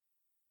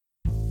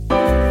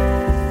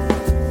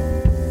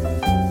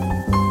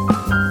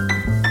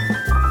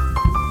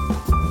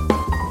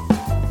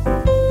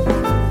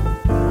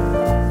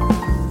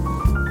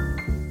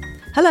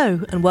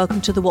Hello and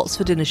welcome to the What's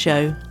for Dinner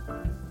show.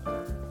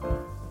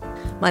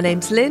 My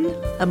name's Lynn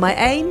and my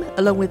aim,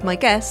 along with my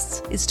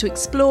guests, is to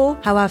explore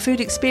how our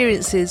food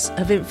experiences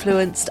have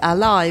influenced our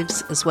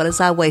lives as well as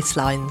our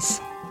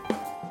waistlines.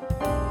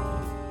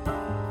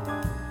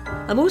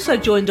 I'm also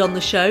joined on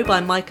the show by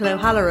Michael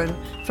O'Halloran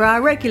for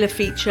our regular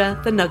feature,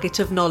 The Nugget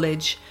of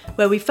Knowledge,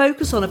 where we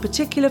focus on a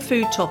particular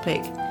food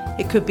topic.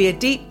 It could be a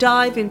deep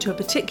dive into a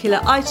particular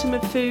item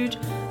of food,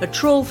 a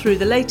trawl through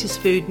the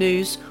latest food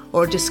news,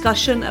 or a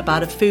discussion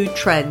about a food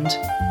trend.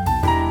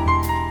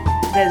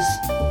 There's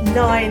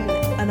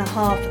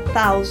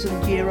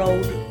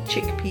 9,500-year-old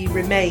chickpea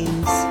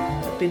remains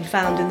have been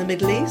found in the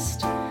Middle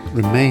East.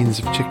 Remains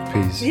of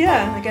chickpeas?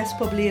 Yeah, I guess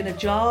probably in a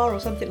jar or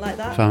something like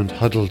that. Found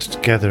huddled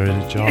together in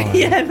a jar.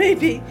 Yeah,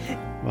 maybe.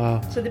 Wow.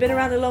 So they've been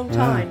around a long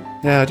time.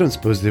 Yeah, I don't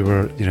suppose they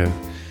were,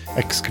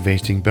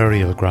 excavating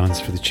burial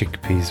grounds for the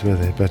chickpeas, were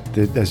they? But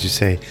as you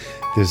say,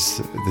 there's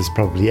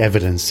probably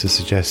evidence to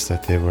suggest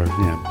that they were,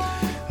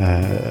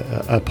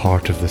 a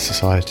part of the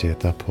society at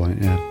that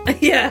point. Yeah.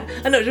 Yeah,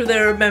 I'm not sure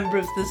they're a member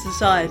of the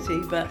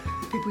society, but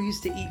people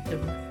used to eat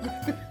them.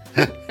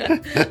 I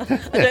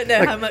don't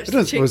know how much. I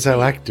don't suppose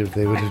how active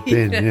they would have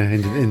been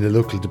in the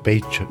local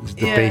debates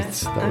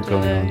that were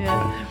going on.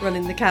 Yeah.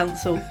 Running the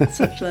council,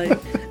 such like.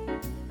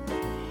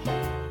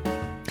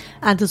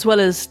 And as well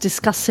as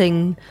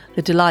discussing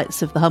the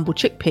delights of the humble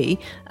chickpea,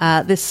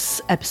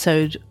 this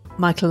episode,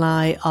 Michael and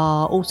I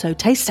are also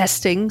taste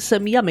testing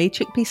some yummy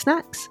chickpea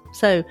snacks.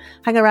 So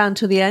hang around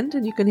till the end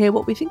and you can hear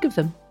what we think of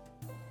them.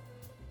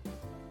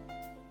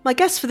 My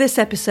guest for this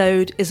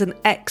episode is an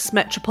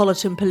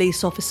ex-Metropolitan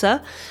Police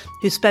officer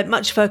who spent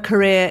much of her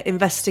career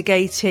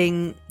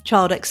investigating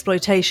child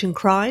exploitation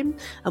crime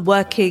and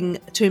working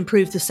to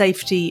improve the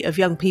safety of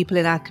young people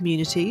in our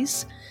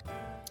communities.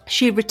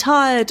 She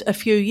retired a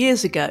few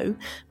years ago,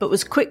 but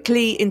was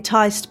quickly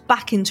enticed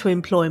back into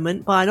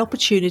employment by an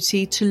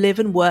opportunity to live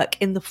and work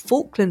in the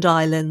Falkland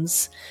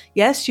Islands.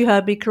 Yes, you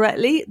heard me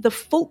correctly, the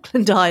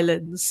Falkland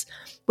Islands,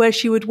 where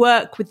she would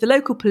work with the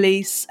local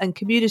police and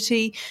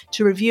community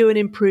to review and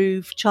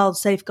improve child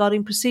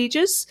safeguarding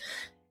procedures.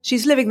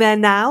 She's living there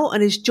now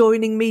and is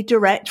joining me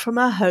direct from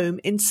her home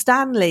in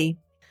Stanley.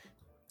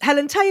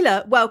 Helen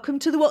Taylor, welcome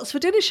to the What's for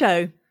Dinner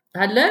show.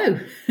 Hello.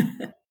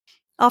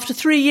 After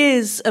 3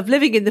 years of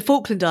living in the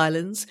Falkland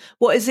Islands,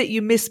 what is it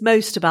you miss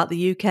most about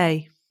the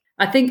UK?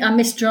 I think I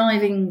miss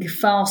driving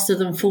faster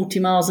than 40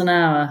 miles an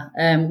hour,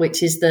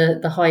 which is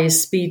the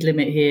highest speed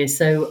limit here.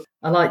 So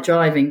I like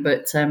driving,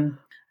 but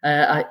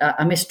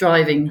I miss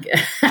driving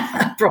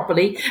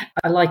properly.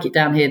 I like it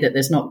down here that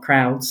there's not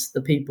crowds,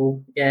 the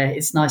people. Yeah,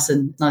 it's nice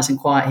and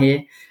quiet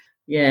here.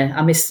 Yeah,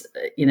 I miss,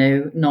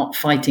 not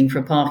fighting for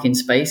a parking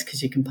space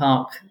because you can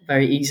park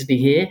very easily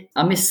here.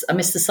 I miss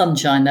the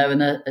sunshine though,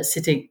 and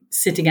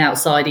sitting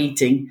outside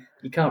eating.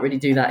 You can't really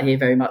do that here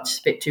very much. It's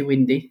a bit too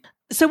windy.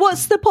 So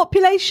what's the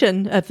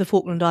population of the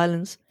Falkland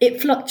Islands?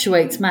 It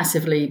fluctuates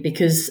massively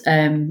because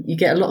you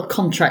get a lot of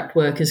contract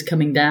workers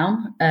coming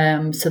down.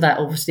 So that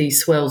obviously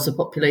swells the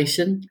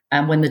population.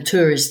 And when the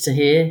tourists are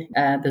here,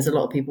 there's a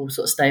lot of people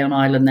sort of stay on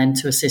island then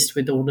to assist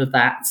with all of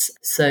that.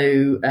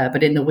 So,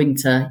 but in the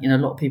winter, a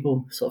lot of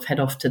people sort of head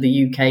off to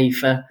the UK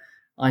for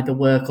either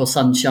work or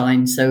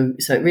sunshine. So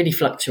it really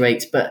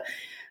fluctuates. But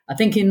I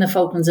think in the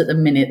Falklands at the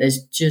minute,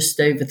 there's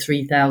just over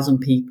 3,000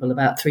 people,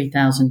 about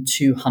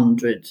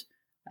 3,200.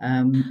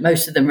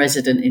 Most of them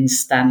resident in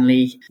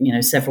Stanley,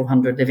 several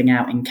hundred living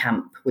out in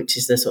camp, which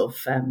is the sort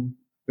of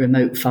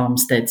remote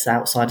farmsteads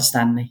outside of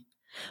Stanley.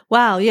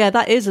 Wow, yeah,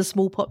 that is a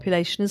small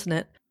population, isn't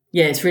it?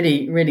 Yeah, it's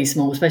really, really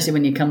small, especially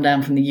when you come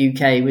down from the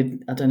UK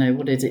with, I don't know,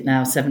 what is it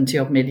now, 70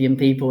 odd million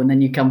people, and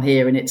then you come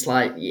here and it's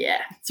like,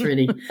 yeah, it's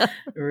really,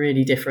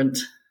 really different.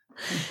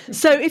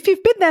 So if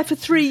you've been there for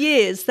 3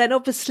 years, then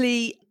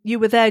obviously you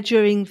were there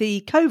during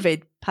the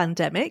COVID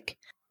pandemic.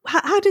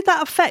 How did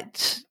that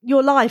affect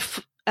your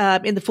life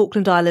in the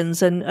Falkland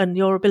Islands and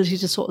your ability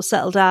to sort of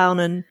settle down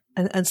and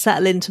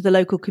settle into the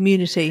local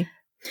community?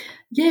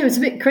 Yeah, it was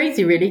a bit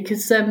crazy, really,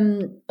 because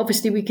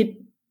obviously we could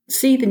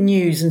see the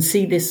news and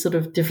see this sort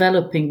of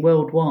developing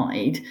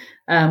worldwide,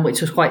 which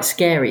was quite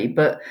scary.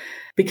 But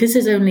because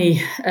there's only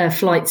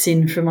flights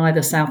in from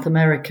either South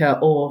America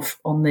or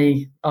on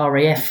the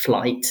RAF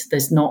flight,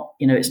 there's not,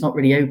 it's not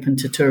really open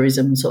to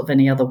tourism sort of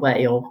any other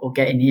way or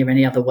getting here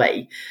any other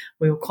way.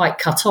 We were quite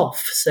cut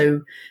off.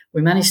 So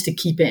we managed to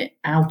keep it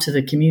out of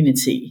the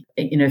community.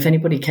 If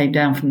anybody came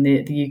down from the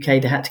UK,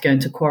 they had to go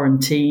into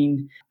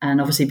quarantine. And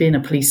obviously being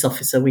a police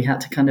officer, we had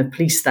to kind of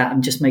police that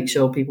and just make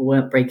sure people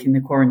weren't breaking the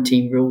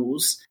quarantine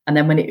rules. And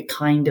then when it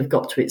kind of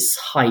got to its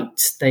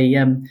height, they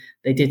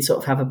did sort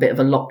of have a bit of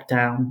a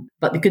lockdown.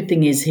 But the good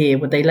thing is here,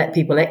 where they let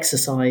people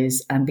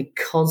exercise, and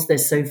because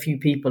there's so few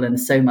people and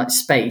so much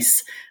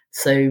space,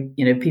 so,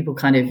 people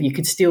you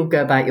could still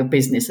go about your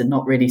business and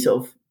not really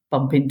sort of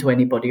bump into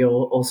anybody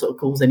or sort of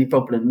cause any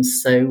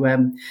problems. So,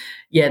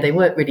 they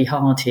work really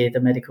hard here,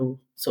 the medical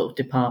sort of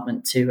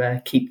department,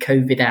 to keep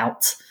COVID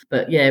out.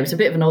 But yeah, it was a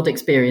bit of an odd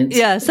experience.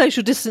 Yeah,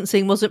 social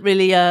distancing wasn't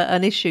really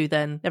an issue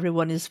then.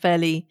 Everyone is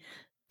fairly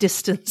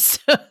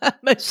distanced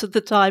most of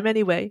the time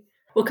anyway.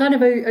 Well, kind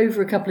of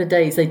over a couple of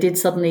days, they did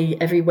suddenly,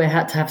 everywhere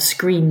had to have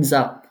screens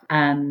up,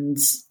 and,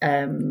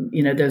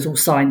 there was all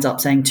signs up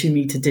saying 2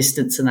 meter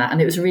distance and that.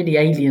 And it was really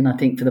alien, I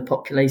think, for the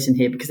population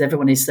here, because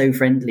everyone is so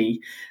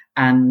friendly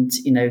and,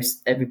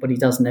 everybody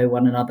does know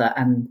one another,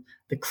 and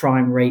the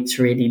crime rate's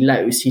really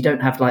low. So you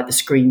don't have like the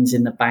screens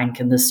in the bank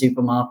and the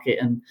supermarket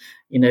and,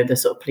 the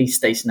sort of police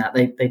station that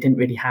they didn't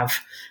really have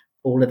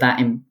all of that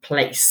in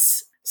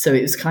place. So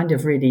it was kind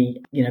of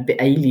really, a bit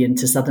alien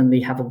to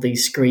suddenly have all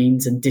these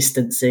screens and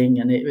distancing.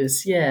 And it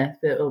was, a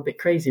little bit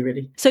crazy,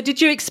 really. So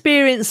did you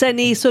experience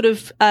any sort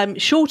of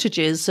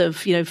shortages of,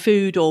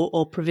 food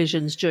or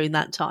provisions during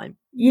that time?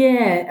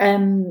 Yeah,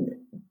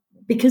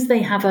 because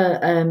they have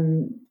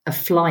a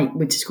flight,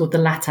 which is called the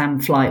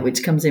LATAM flight,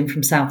 which comes in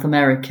from South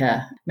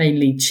America,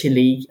 mainly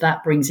Chile.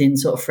 That brings in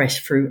sort of fresh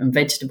fruit and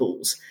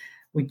vegetables.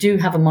 We do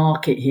have a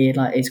market here,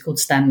 like it's called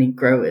Stanley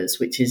Growers,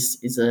 which is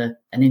an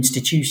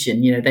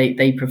institution.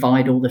 They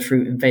provide all the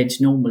fruit and veg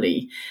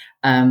normally,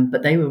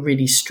 but they were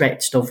really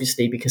stretched,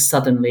 obviously, because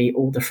suddenly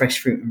all the fresh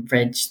fruit and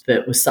veg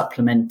that was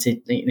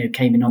supplemented,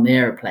 came in on the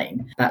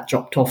aeroplane. That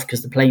dropped off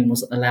because the plane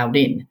wasn't allowed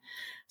in.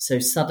 So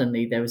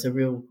suddenly there was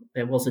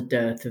a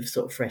dearth of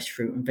sort of fresh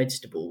fruit and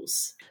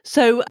vegetables.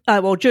 So,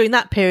 during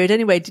that period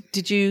anyway,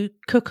 did you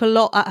cook a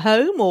lot at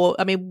home? Or,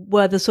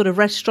 were the sort of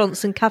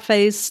restaurants and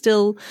cafes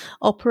still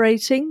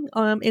operating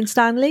in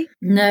Stanley?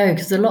 No,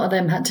 because a lot of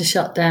them had to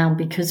shut down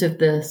because of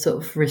the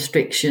sort of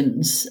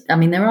restrictions.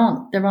 There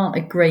aren't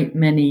a great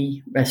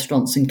many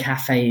restaurants and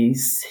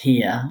cafes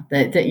here.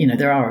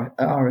 There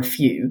are a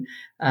few.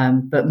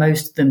 But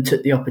most of them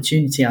took the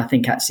opportunity, I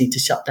think, actually to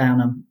shut down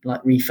and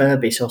like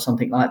refurbish or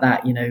something like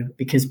that,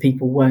 because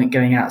people weren't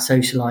going out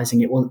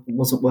socialising. It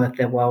wasn't worth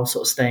their while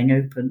sort of staying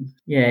open.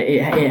 Yeah,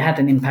 it had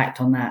an impact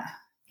on that.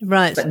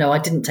 Right. But no, I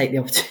didn't take the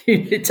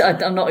opportunity.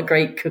 I'm not a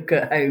great cook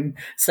at home,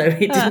 so it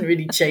didn't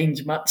really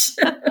change much.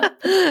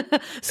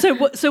 So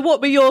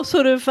what were your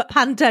sort of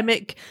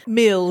pandemic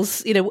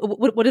meals?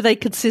 What do they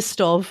consist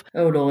of?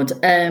 Oh, Lord.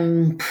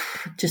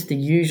 Just the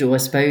usual, I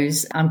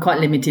suppose. I'm quite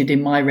limited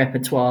in my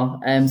repertoire,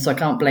 so I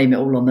can't blame it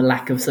all on the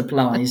lack of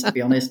supplies, to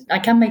be honest. I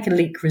can make a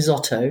leek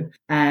risotto,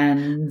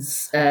 and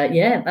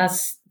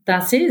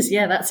that's it.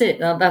 Yeah, that's it.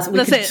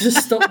 We could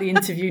just stop the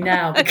interview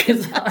now,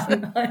 because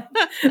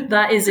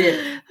that is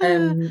it.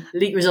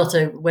 Leek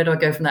risotto. Where do I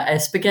go from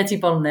that? Spaghetti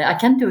bolognese. I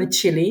can do a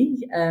chili.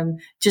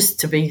 Just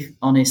to be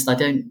honest,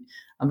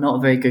 I'm not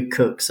a very good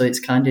cook, so it's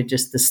kind of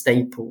just the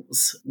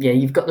staples. Yeah,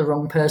 you've got the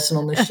wrong person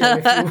on the show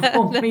if you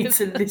want me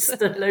to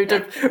list a load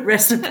of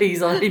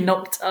recipes. I'll be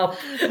knocked up.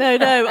 No,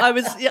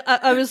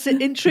 I was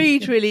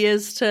intrigued really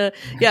as to,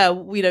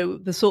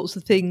 the sorts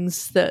of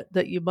things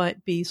that you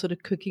might be sort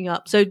of cooking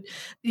up. So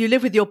you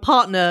live with your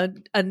partner,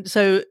 and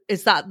so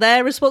is that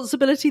their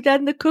responsibility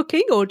then, the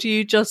cooking, or do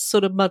you just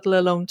sort of muddle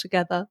along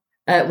together?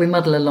 We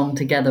muddle along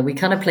together. We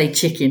kind of play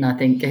chicken, I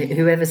think.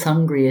 Whoever's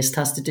hungriest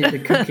has to do the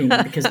cooking,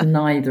 because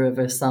neither of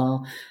us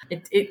are.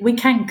 We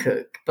can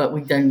cook, but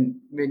we don't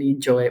really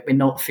enjoy it. We're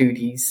not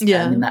foodies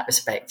in that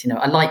respect.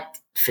 I like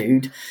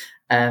food.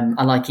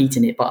 I like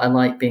eating it, but I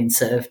like being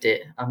served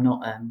it. I'm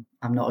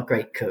not a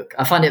great cook.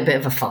 I find it a bit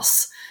of a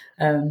fuss.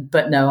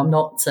 But no, I'm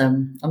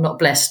not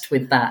blessed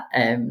with that.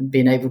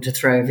 Being able to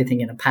throw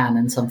everything in a pan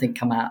and something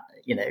come out,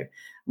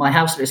 My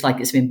house looks like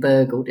it's been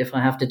burgled. If I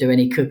have to do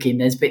any cooking,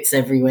 there's bits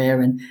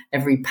everywhere, and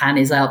every pan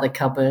is out the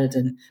cupboard.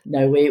 And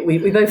no,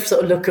 we both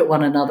sort of look at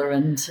one another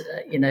and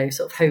sort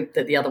of hope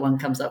that the other one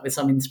comes up with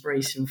some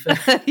inspiration for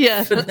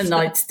for the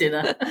night's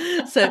dinner.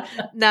 So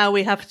now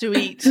we have to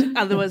eat,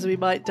 otherwise we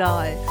might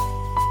die.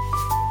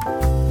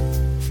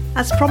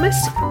 As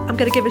promised, I'm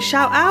going to give a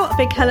shout out, a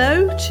big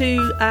hello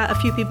to a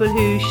few people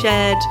who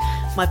shared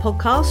my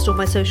podcast or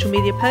my social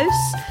media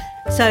posts.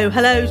 So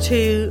hello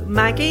to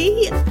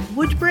Maggie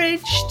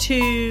Woodbridge,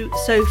 to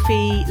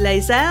Sophie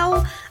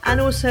Lazelle,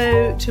 and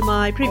also to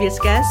my previous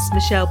guests,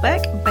 Michelle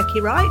Beck and Becky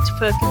Wright,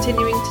 for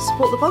continuing to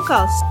support the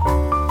podcast.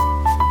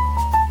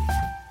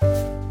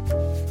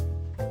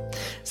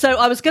 So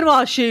I was going to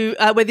ask you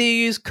whether you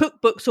use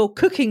cookbooks or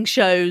cooking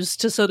shows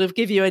to sort of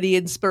give you any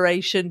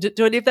inspiration.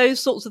 Do any of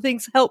those sorts of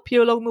things help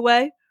you along the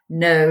way?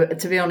 No,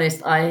 to be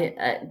honest,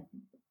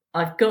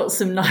 I've got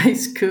some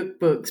nice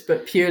cookbooks,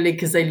 but purely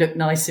because they look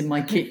nice in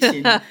my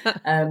kitchen,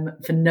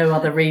 for no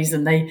other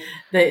reason.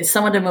 They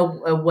some of them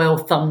are well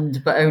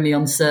thumbed, but only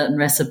on certain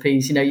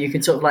recipes. You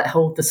can sort of like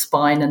hold the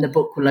spine and the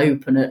book will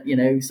open at,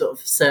 sort of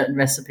certain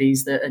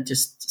recipes that are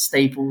just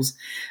staples.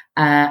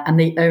 And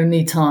the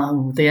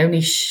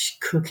only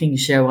cooking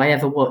show I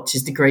ever watch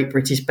is the Great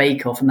British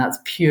Bake Off, and that's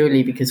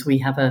purely because we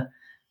have a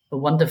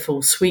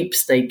wonderful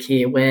sweepstake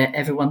here where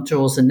everyone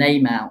draws a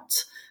name out.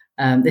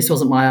 This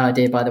wasn't my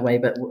idea, by the way,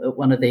 but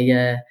one of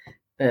the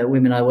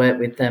women I work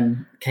with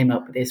came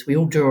up with this. We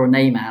all draw a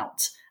name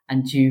out,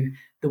 and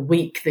the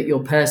week that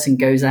your person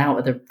goes out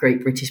of the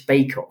Great British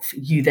Bake Off,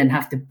 you then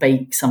have to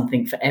bake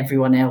something for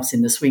everyone else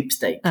in the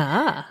sweepstake.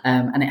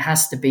 And it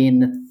has to be in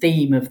the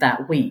theme of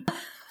that week.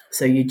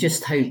 So you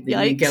just hope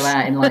that you go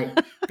out in like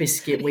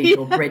biscuit week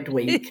or bread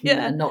week,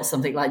 and not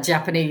something like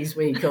Japanese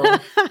week or so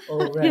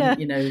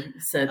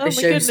the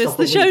showstopper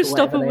the week.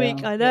 Showstopper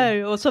week, I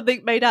know, or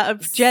something made out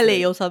of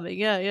jelly or something.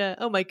 Yeah.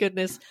 Oh my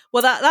goodness.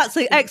 Well, that's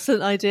an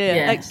excellent idea.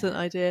 Yeah. Excellent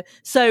idea.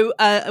 So,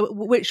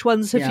 which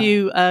ones have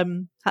you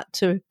had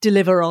to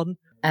deliver on?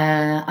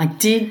 I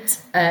did.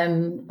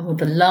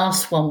 The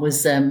last one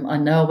was I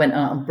know I went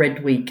out on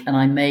bread week and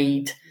I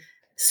made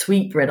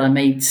sweetbread. I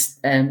made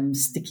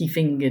sticky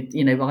fingered,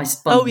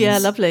 iced buns. Oh yeah,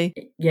 lovely.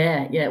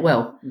 Yeah.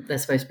 Well, they're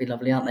supposed to be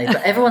lovely, aren't they?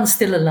 But everyone's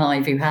still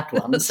alive who had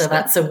one, so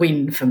that's a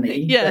win for me.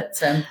 Yeah.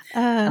 But,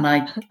 and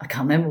I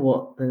can't remember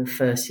what the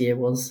first year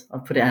was. I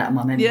put it out of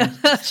my memory. Yeah,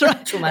 that's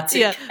right. Traumatic.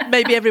 Yeah,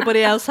 maybe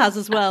everybody else has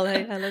as well,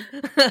 hey, Helen?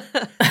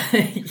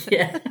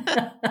 Yeah.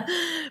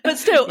 But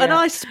still, an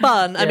iced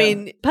bun, I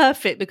mean,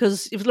 perfect,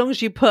 because as long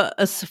as you put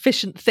a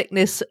sufficient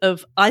thickness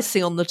of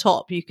icing on the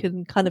top, you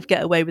can kind of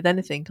get away with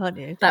anything, can't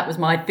you? That was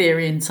my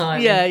theory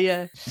entirely.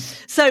 Yeah.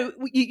 So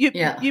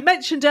you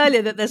mentioned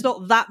earlier that there's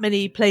not that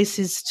many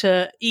places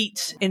to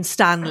eat in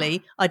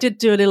Stanley. I did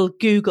do a little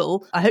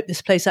Google. I hope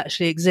this place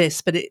actually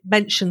exists, but it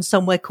mentioned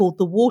somewhere called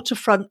the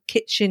Waterfront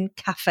Kitchen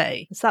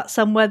Cafe. Is that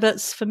somewhere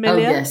that's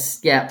familiar? Oh,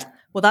 yes. Yeah.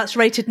 Well, that's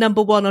rated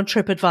number 1 on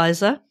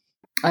TripAdvisor.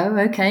 Oh,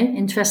 okay.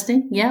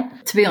 Interesting. Yeah.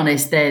 To be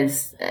honest,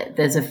 there's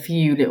a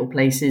few little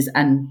places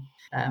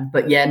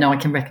but yeah, no, I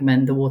can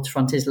recommend the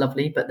Waterfront is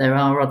lovely, but there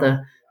are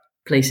other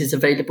places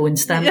available in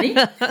Stanley.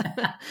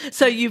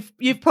 So you've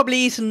probably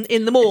eaten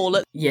in them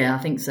all. Yeah, I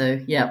think so.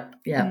 Yeah.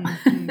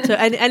 So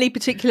any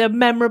particular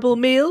memorable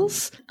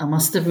meals? I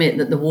must admit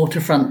that the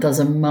Waterfront does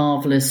a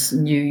marvellous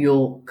New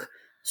York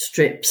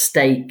strip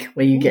steak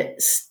where you get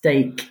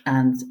steak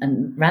and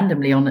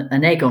randomly on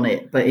an egg on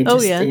it, but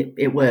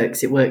it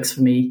works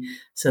for me.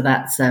 So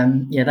that's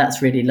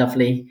that's really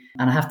lovely.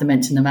 And I have to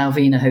mention the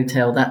Malvina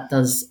Hotel that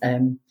does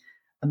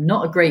I'm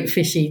not a great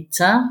fish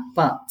eater,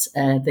 but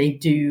they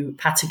do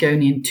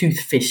Patagonian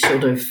toothfish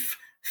sort of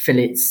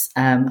fillets,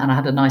 and I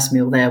had a nice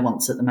meal there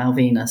once at the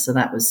Malvina. So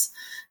that's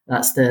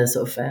the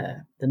sort of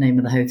the name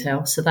of the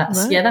hotel. So that's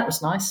right. That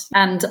was nice.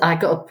 And I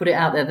got to put it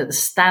out there that the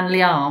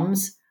Stanley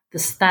Arms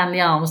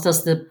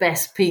does the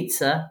best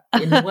pizza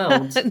in the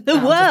world. In the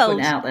world, put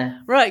it out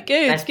there. Right,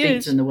 good, best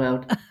pizza in the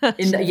world.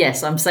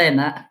 Yes, I'm saying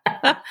that.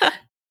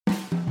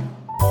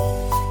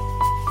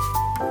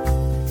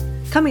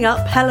 Coming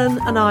up, Helen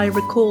and I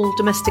recall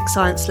domestic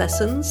science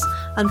lessons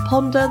and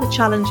ponder the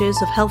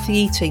challenges of healthy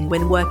eating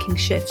when working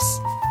shifts.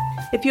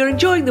 If you're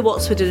enjoying the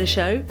What's for Dinner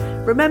show,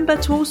 remember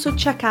to also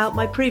check out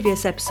my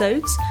previous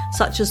episodes,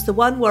 such as the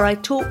one where I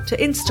talked to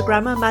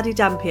Instagrammer Maddie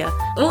Dampier.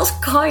 What's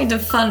kind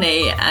of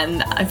funny,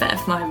 and I bet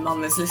if my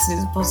mum is listening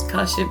to the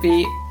podcast, she'd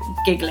be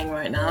giggling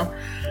right now,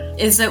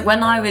 is that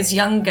when I was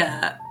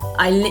younger,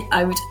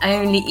 I would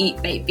only eat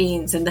baked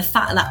beans, and the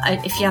fact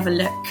that if you have a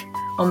look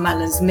on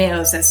Melon's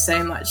meals, there's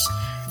so much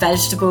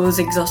vegetables,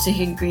 exotic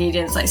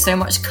ingredients, like so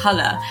much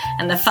colour,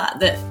 and the fact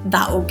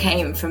that all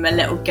came from a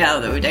little girl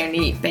that would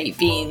only eat baked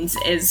beans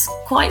is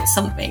quite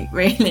something,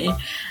 really.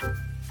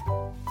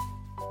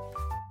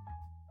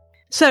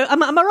 So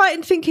am I right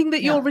in thinking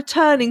that you're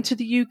returning to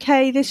the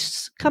UK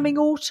this coming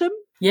autumn?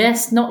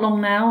 Yes, not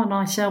long now, and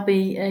I shall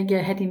be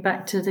heading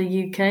back to the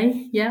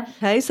UK. Yeah.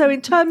 Okay, so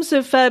in terms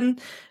of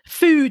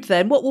food,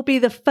 then, what will be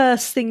the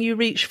first thing you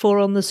reach for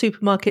on the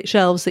supermarket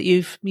shelves that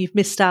you've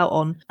missed out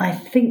on? I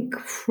think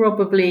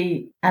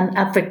probably an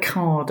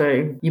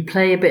avocado. You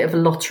play a bit of a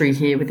lottery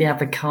here with the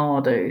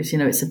avocados.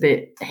 It's a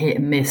bit hit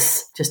and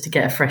miss. Just to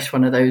get a fresh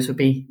one of those would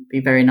be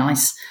very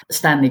nice.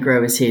 Stanley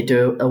growers here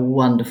do a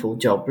wonderful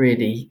job,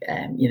 really.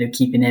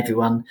 Keeping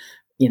everyone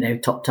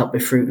topped up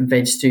with fruit and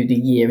veg through the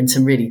year in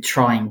some really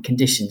trying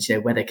conditions,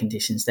 weather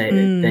conditions.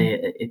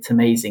 It's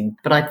amazing.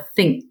 But I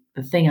think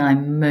the thing I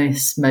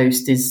miss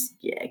most is,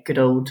 good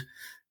old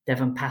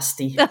Devon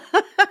pasty.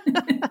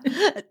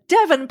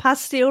 Devon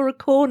pasty or a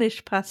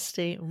Cornish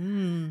pasty?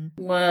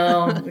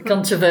 Well,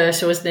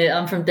 controversial, isn't it?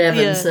 I'm from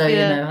Devon, so I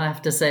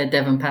have to say a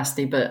Devon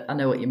pasty, but I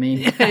know what you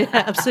mean. Yeah,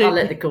 absolutely. I'll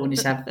let the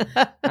Cornish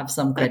have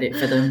some credit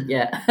for them,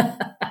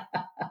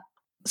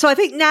 So I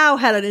think now,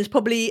 Helen, is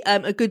probably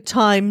a good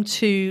time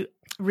to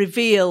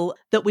reveal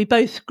that we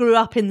both grew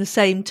up in the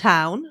same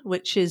town,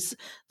 which is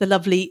the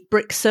lovely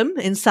Brixham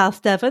in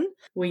South Devon.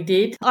 We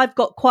did. I've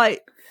got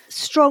quite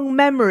strong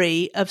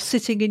memory of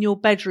sitting in your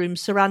bedroom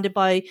surrounded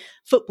by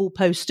football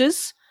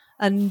posters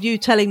and you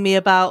telling me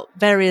about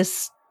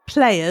various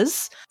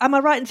players. Am I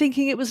right in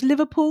thinking it was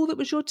Liverpool that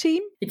was your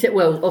team?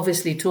 Well,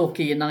 obviously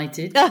Torquay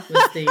United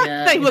was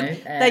the...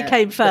 they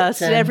came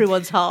first in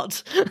everyone's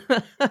heart.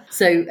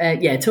 So,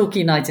 Torquay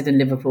United and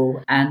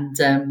Liverpool. And,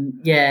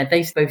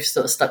 they both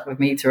sort of stuck with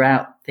me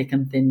throughout, thick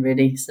and thin,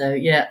 really. So,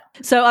 yeah.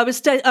 So I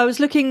was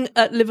looking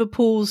at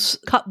Liverpool's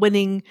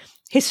cup-winning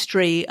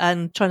history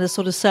and trying to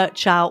sort of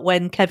search out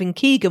when Kevin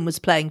Keegan was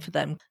playing for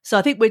them. So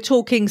I think we're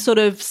talking sort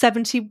of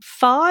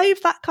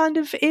 75, that kind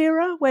of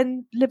era,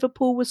 when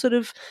Liverpool was sort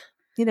of,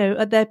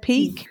 at their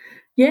peak.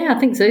 Yeah, I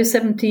think so.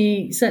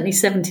 70, certainly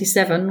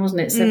 77,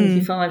 wasn't it?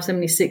 75,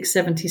 76,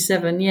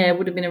 77. Yeah, it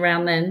would have been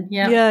around then.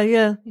 Yeah.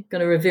 Yeah.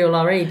 Going to reveal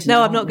our age No,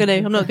 now, I'm not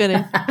going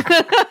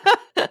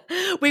to.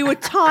 We were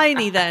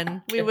tiny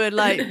then. We were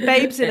like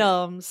babes in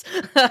arms.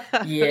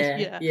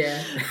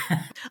 Yeah.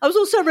 I was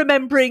also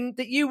remembering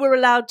that you were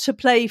allowed to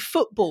play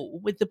football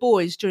with the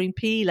boys during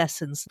PE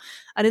lessons.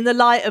 And in the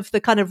light of the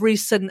kind of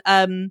recent,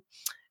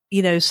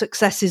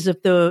 successes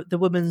of the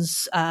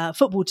women's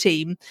football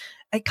team,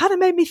 it kind of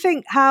made me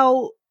think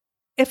how,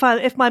 if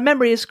my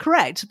memory is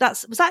correct,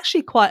 that was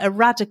actually quite a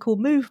radical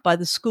move by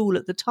the school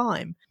at the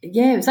time.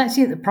 Yeah, it was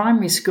actually at the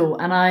primary school.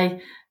 And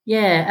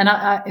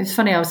it was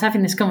funny, I was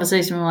having this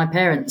conversation with my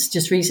parents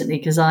just recently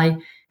because I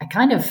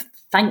kind of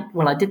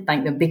I did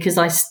thank them because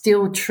I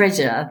still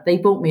treasure, they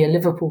bought me a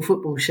Liverpool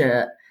football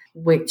shirt,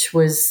 which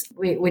was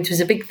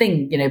a big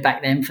thing,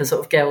 back then for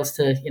sort of girls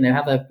to,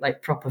 have a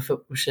like proper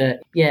football shirt.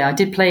 Yeah, I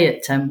did play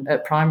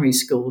at primary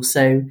school.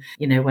 So,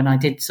 when I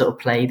did sort of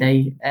play,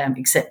 they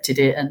accepted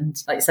it. And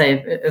like I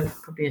say,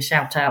 probably a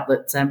shout out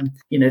that,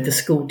 the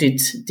school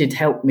did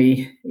help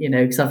me,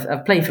 because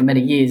I've played for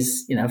many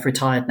years, I've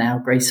retired now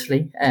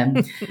gracefully.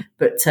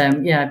 But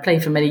I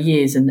played for many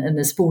years and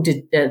the school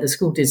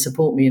did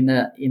support me in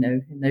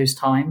in those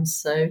times.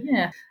 So,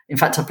 yeah. In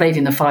fact, I played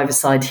in the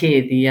five-a-side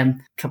here a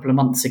couple of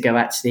months ago,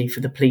 actually, for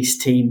the police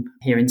team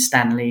here in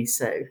Stanley.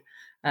 So,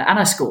 and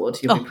I scored,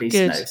 you'll be pleased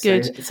to know.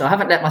 Good. So I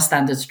haven't let my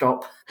standards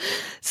drop.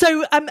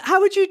 So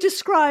how would you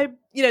describe,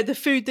 the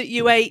food that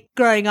you ate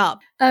growing up?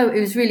 Oh, it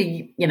was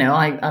really,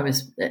 I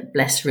was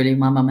blessed, really.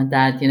 My mum and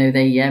dad, they,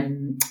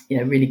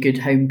 really good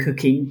home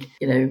cooking.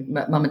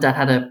 Mum and dad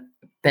had a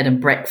bed and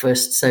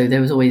breakfast, so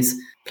there was always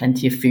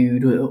plenty of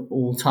food at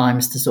all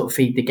times to sort of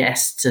feed the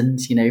guests and,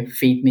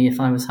 feed me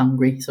if I was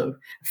hungry. So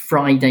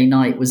Friday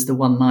night was the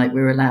one night we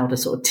were allowed a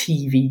sort of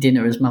TV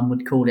dinner, as Mum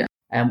would call it.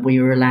 And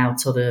we were allowed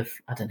sort of,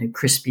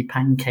 crispy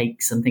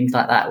pancakes and things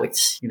like that,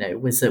 which,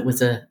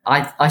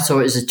 I saw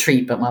it as a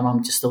treat, but my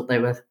mum just thought they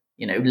were,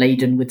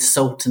 laden with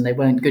salt and they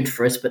weren't good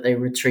for us, but they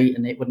were a treat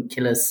and it wouldn't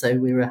kill us. So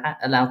we were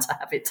allowed to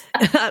have it.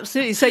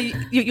 Absolutely. So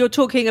you're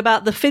talking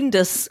about the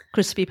Findus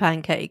crispy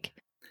pancake.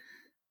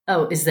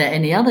 Oh, is there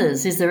any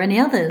others? In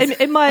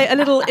a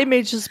little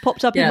image has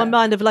popped up in my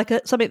mind of like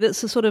something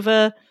that's a sort of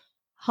a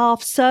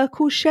half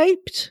circle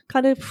shaped,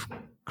 kind of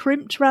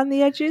crimped around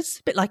the edges,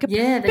 a bit like a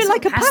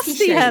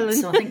pasty, Helen.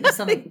 So I think there's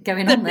something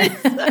going on there.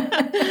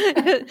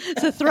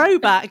 It's a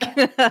throwback.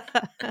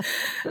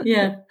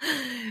 Yeah,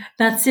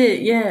 that's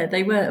it. Yeah,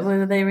 they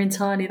were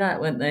entirely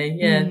that, weren't they?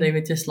 Yeah, They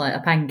were just like a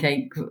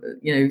pancake,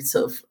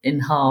 sort of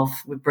in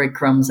half with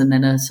breadcrumbs and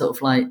then a sort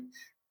of like,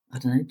 I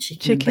don't know,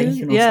 chicken and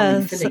bacon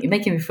or something. You're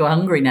making me feel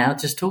hungry now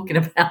just talking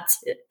about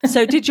it.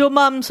 So did your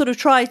mum sort of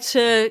try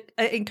to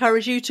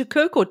encourage you to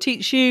cook or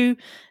teach you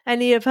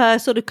any of her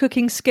sort of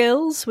cooking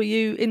skills? Were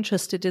you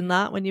interested in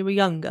that when you were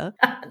younger?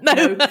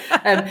 No.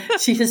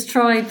 She has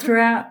tried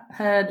throughout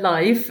her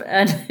life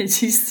and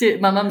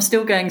my mum's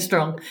still going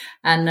strong.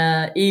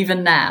 And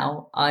even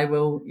now I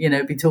will,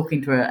 be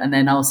talking to her and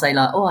then I'll say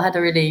like, oh, I had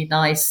a really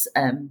nice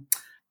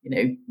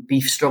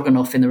beef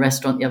stroganoff in the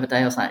restaurant the other day.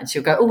 I was like, and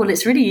she'll go, oh, well,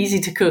 it's really easy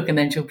to cook. And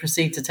then she'll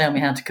proceed to tell me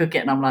how to cook it.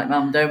 And I'm like,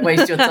 Mum, don't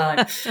waste your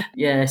time.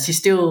 Yeah, she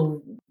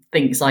still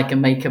thinks I can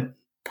make a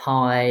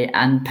pie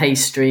and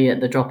pastry at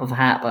the drop of a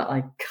hat, but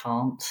I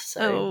can't.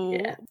 So,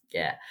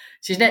 yeah.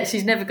 She's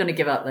never going to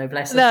give up, though,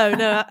 bless her.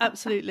 No,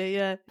 absolutely,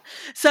 yeah.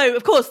 So,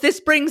 of course, this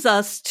brings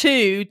us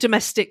to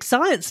domestic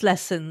science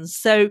lessons.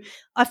 So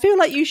I feel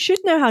like you should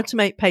know how to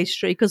make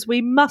pastry because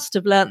we must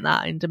have learnt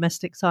that in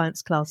domestic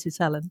science classes,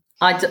 Helen.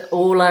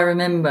 All I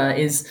remember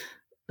is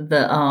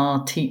that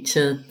our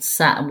teacher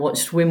sat and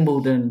watched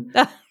Wimbledon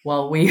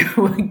while we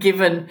were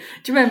given.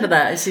 Do you remember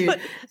that? She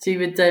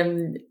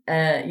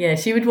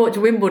would watch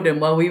Wimbledon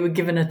while we were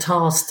given a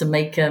task to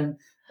make a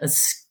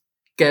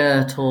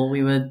skirt, or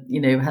we were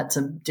had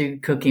to do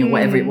cooking or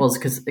whatever it was,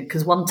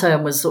 because one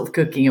term was sort of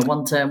cooking and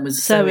one term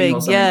was sewing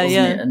or something,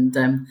 wasn't it?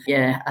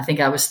 And I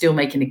think I was still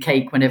making a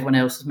cake when everyone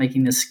else was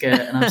making the skirt,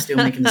 and I was still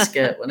making the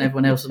skirt when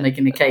everyone else was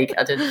making the cake.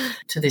 I did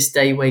to this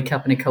day wake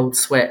up in a cold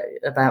sweat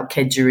about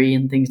kedgeree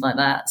and things like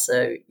that.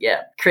 So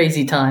yeah,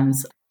 crazy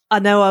times. I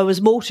know I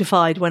was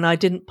mortified when I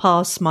didn't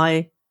pass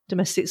my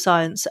domestic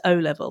science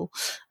O-level,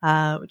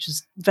 which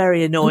was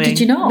very annoying. Oh, did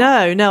you not?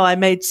 No, I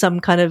made some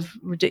kind of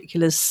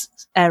ridiculous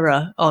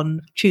error on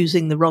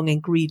choosing the wrong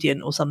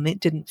ingredient or something. It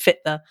didn't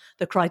fit the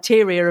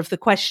criteria of the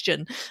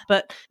question.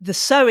 But the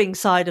sewing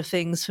side of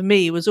things for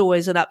me was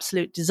always an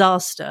absolute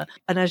disaster.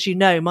 And as you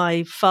know,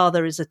 my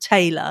father is a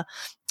tailor.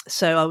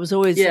 So I was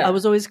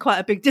always quite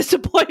a big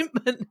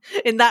disappointment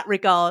in that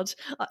regard.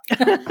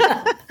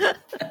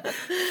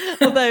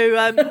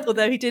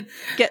 although he did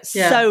get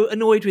so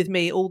annoyed with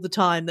me all the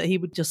time that he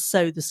would just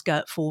sew the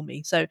skirt for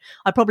me. So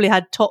I probably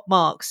had top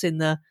marks in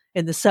the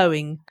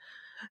sewing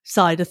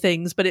side of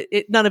things, but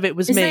none of it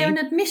was me. Is there an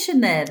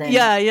admission there then?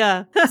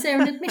 Yeah. Is there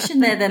an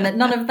admission there then that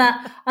none of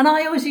that? And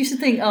I always used to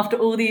think after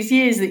all these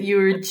years that you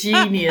were a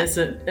genius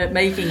at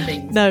making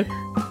things. No.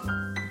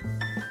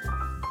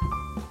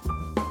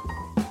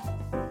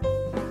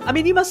 I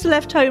mean, you must have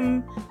left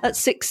home at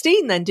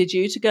 16 then, did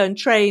you, to go and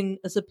train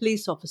as a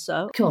police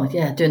officer? God,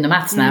 yeah, doing the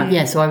maths now.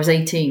 Yeah, so I was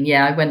 18.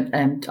 Yeah, I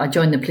went, I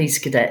joined the police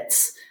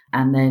cadets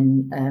and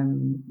then,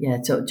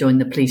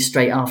 joined the police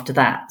straight after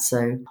that.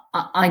 So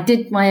I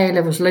did my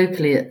A-levels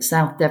locally at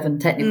South Devon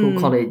Technical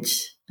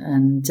College.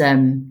 And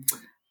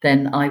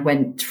then I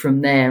went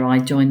from there, I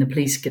joined the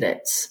police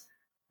cadets.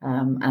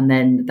 And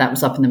then that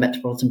was up in the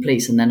Metropolitan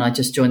Police. And then I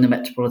just joined the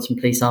Metropolitan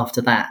Police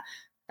after that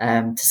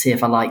to see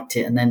if I liked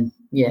it. And then,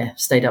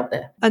 stayed up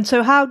there. And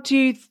so how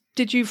did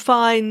you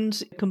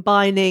find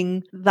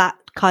combining that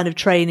kind of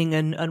training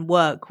and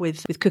work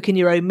with cooking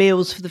your own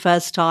meals for the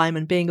first time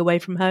and being away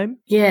from home?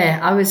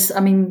 Yeah,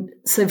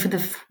 so for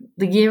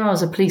the year I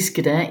was a police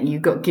cadet, you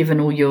got given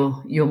all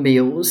your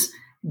meals.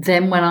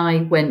 Then when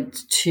I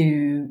went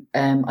to,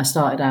 I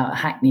started out at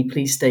Hackney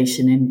Police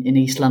Station in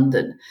East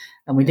London,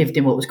 and we lived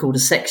in what was called a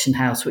section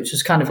house, which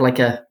was kind of like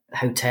a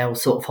hotel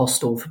sort of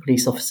hostel for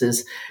police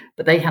officers,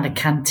 but they had a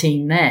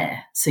canteen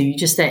there. So you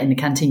just ate in the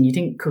canteen. You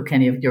didn't cook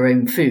any of your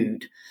own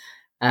food.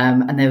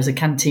 And there was a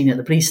canteen at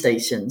the police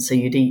station. So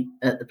you'd eat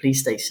at the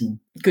police station.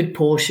 Good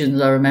portions,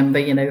 I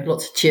remember,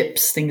 lots of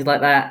chips, things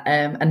like that.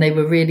 And they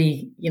were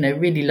really,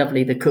 really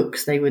lovely, the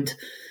cooks. They would,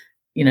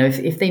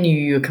 if they knew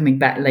you were coming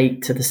back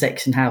late to the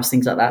section house,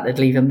 things like that, they'd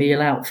leave a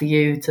meal out for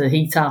you to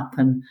heat up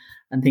and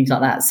things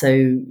like that.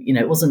 So,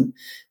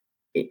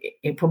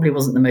 it probably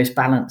wasn't the most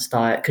balanced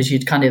diet because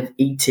you'd kind of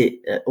eat it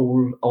at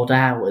all odd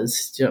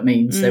hours. Do you know what I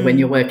mean? So when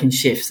you're working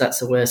shifts, that's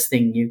the worst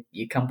thing.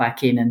 You come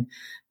back in and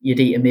you'd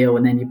eat a meal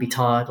and then you'd be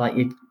tired, like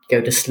you'd go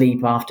to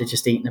sleep after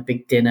just eating a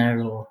big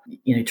dinner or,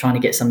 trying to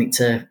get something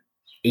to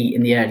eat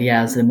in the early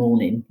hours of the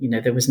morning.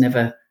 There was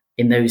never,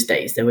 in those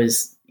days, there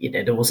wasn't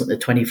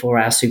the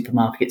 24-hour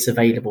supermarkets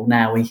available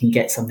now where you can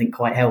get something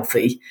quite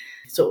healthy,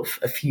 sort of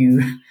a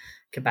few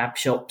kebab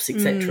shops,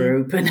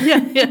 etc. open.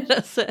 Yeah,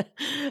 that's it.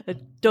 A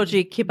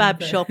dodgy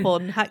kebab shop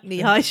on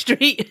Hackney High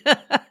Street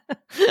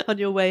on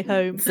your way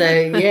home. So,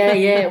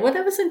 yeah. Well,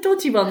 there were some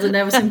dodgy ones and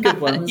there were some good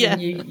ones. And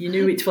you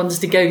knew which ones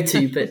to go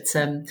to. But,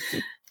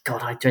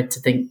 God, I dread to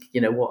think,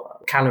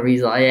 what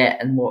calories I ate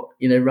and what,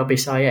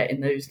 rubbish I ate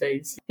in those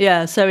days.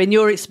 Yeah, so in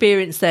your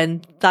experience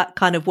then, that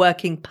kind of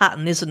working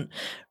pattern isn't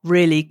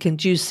really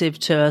conducive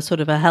to a sort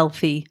of a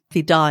healthy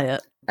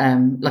diet?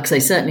 Like I say,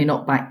 certainly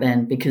not back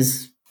then,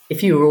 because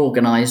if you were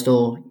organised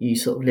or you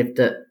sort of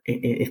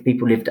if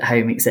people lived at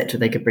home, etc.,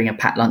 they could bring a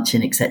packed lunch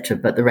in, etc.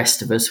 But the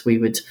rest of us, we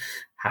would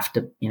have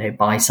to,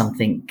 buy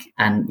something,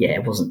 and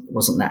it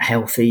wasn't that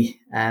healthy.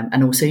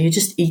 And also, you're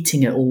just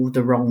eating at all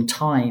the wrong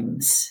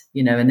times,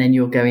 and then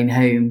you're going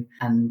home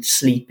and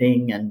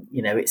sleeping, and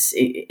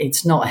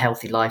it's not a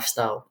healthy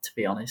lifestyle, to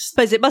be honest.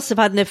 I suppose it must have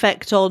had an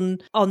effect on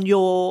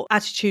your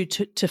attitude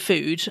to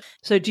food.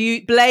 So, do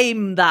you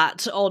blame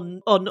that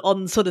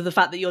on sort of the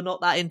fact that you're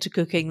not that into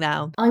cooking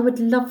now? I would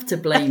love to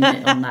blame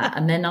it on that,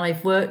 and then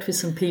I've worked with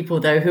some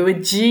people though who are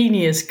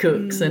genius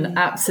cooks and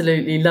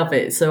absolutely love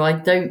it. So I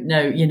don't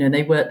know,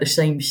 they work the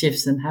same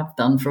shifts and have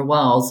done for a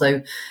while.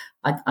 So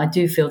I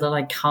do feel that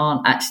I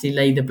can't actually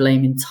lay the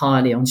blame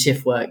entirely on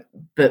shift work.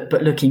 But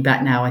looking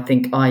back now, I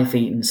think I've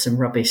eaten some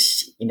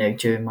rubbish,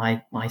 during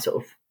my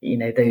sort of,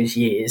 those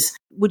years.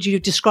 Would you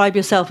describe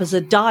yourself as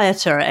a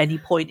dieter at any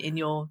point in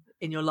your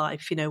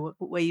life,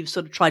 where you've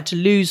sort of tried to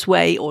lose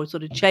weight or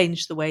sort of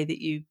change the way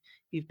that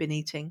you've been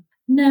eating?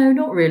 No,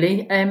 not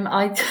really.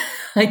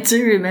 I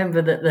do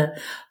remember that the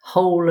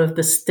whole of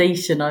the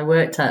station I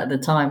worked at the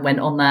time went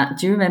on that.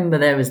 Do you remember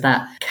there was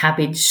that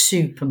cabbage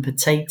soup and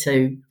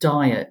potato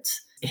diet?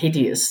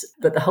 Hideous.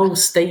 But the whole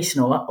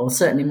station, or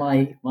certainly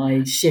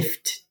my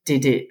shift,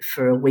 did it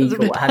for a week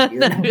or what have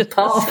you. And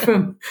apart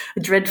from a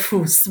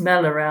dreadful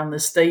smell around the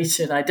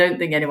station, I don't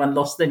think anyone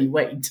lost any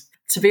weight.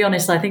 To be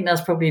honest, I think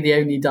that's probably the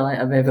only diet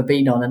I've ever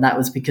been on, and that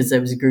was because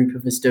there was a group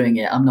of us doing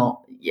it.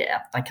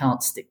 I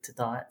can't stick to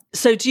diet.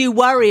 So do you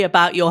worry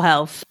about your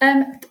health?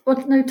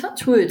 Well, no,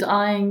 touch wood,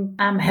 I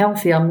am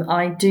healthy.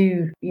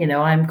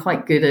 I'm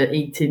quite good at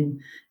eating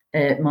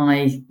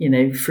my,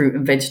 fruit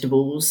and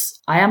vegetables.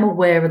 I am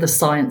aware of the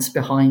science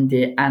behind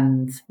it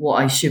and what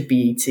I should be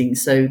eating.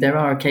 So there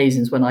are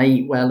occasions when I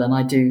eat well and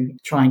I do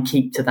try and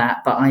keep to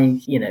that. But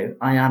I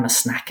am a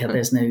snacker.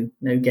 There's no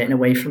getting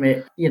away from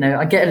it.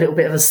 I get a little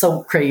bit of a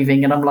salt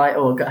craving and I'm like,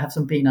 I've got to have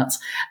some peanuts.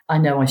 I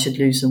know I should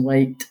lose some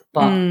weight,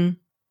 but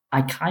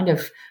I kind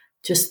of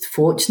just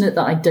fortunate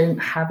that I don't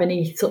have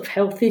any sort of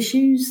health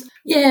issues.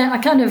 Yeah, I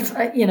kind of,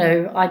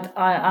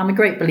 I'm a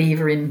great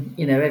believer in,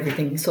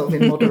 everything sort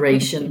of in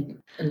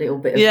moderation. A little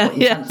bit of what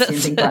you fancy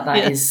and things like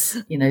that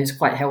is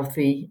quite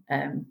healthy.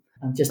 I'm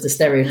just a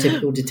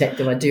stereotypical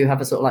detective. I do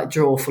have a sort of like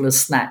drawer full of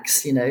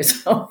snacks,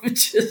 so I'm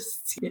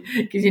just,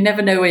 because you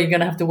never know where you're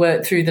going to have to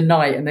work through the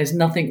night, and there's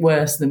nothing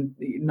worse than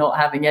not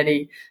having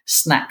any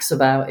snacks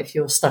about if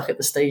you're stuck at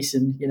the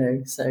station,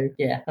 So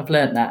yeah, I've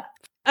learned that.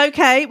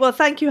 Okay, well,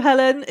 thank you,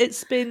 Helen.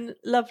 It's been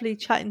lovely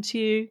chatting to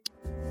you.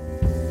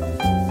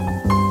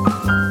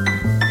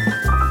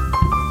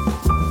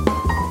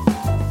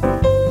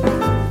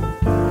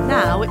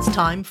 Now it's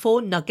time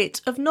for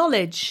Nugget of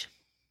Knowledge.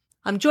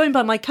 I'm joined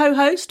by my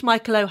co-host,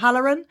 Michael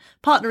O'Halloran,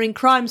 partner in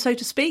crime, so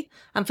to speak.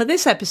 And for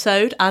this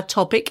episode, our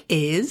topic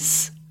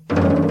is...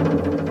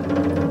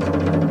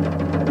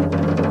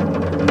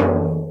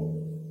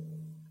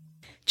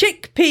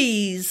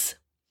 chickpeas.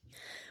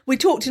 We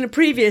talked in a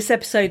previous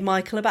episode,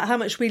 Michael, about how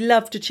much we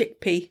loved a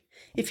chickpea.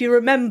 If you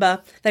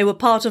remember, they were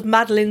part of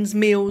Madeline's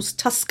Meal's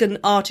Tuscan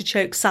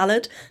artichoke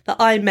salad that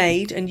I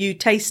made and you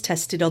taste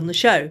tested on the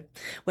show,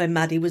 when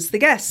Maddie was the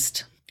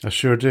guest. I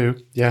sure do.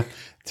 Yeah, it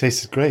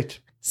tastes great.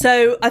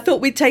 So I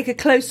thought we'd take a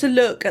closer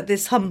look at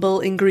this humble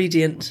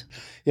ingredient.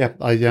 Yeah,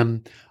 I've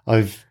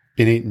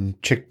been eating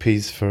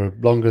chickpeas for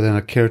longer than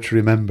I care to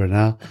remember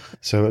now,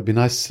 so it'd be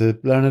nice to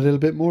learn a little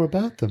bit more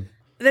about them.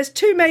 There's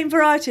two main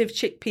varieties of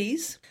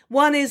chickpeas.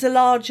 One is a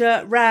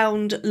larger,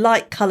 round,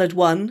 light-coloured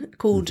one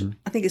called,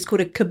 I think it's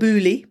called a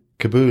kabuli.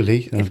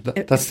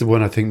 Kabuli, that's the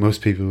one I think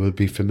most people will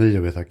be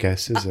familiar with, I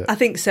guess, is it? I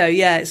think so,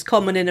 yeah. It's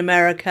common in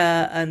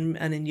America and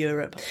in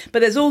Europe. But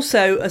there's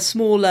also a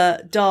smaller,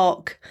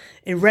 dark,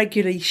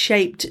 irregularly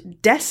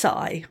shaped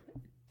desi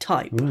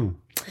type,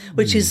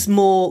 which is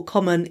more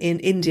common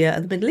in India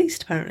and the Middle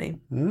East, apparently.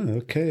 Oh,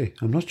 okay.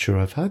 I'm not sure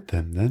I've had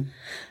them then.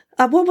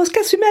 Well, I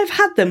guess we may have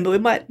had them, but we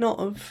might not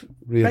have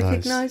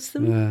recognised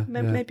them,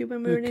 maybe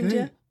when we were in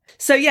India.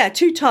 So, yeah,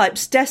 two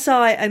types,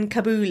 desi and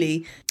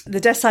kabuli.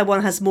 The desi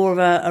one has more of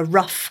a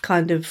rough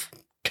kind of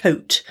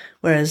coat,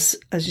 whereas,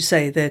 as you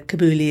say, the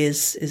kabuli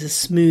is a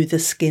smoother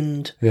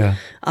skinned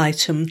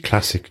item.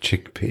 Classic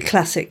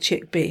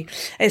chickpea.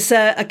 It's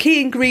a key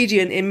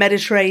ingredient in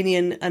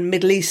Mediterranean and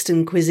Middle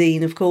Eastern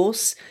cuisine, of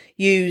course,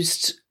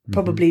 used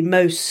probably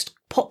most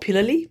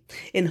popularly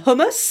in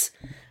hummus.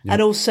 And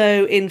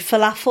also in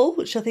falafel,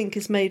 which I think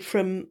is made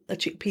from a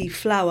chickpea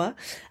flour.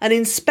 And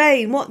in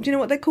Spain, do you know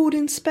what they're called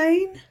in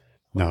Spain?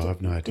 No,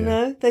 I've no idea.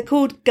 No, they're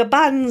called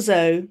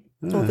garbanzo,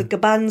 or the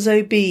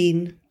garbanzo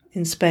bean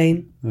in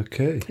Spain.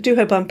 Okay. I do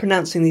hope I'm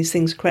pronouncing these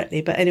things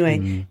correctly, but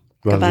anyway,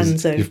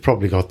 garbanzo. You've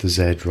probably got the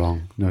Z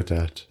wrong, no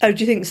doubt. Oh,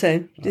 do you think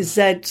so? Is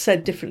Z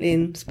said differently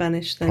in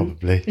Spanish then?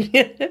 Probably.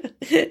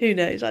 Who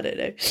knows? I don't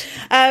know.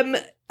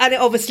 And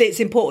obviously it's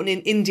important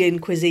in Indian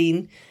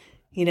cuisine.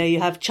 You know, you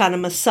have chana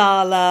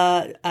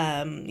masala,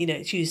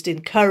 it's used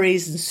in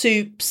curries and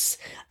soups.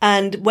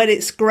 And when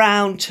it's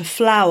ground to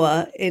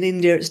flour, in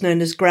India, it's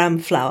known as gram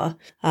flour.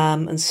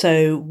 And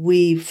so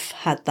we've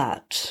had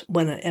that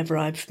whenever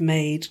I've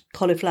made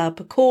cauliflower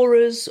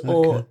pakoras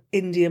or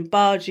Indian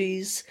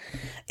bhajis.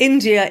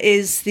 India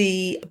is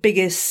the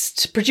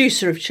biggest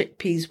producer of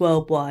chickpeas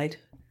worldwide.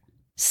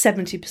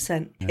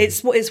 70%. Yeah.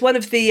 It's one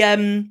of the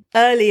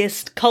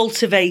earliest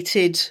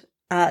cultivated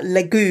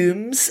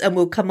legumes, and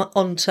we'll come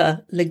on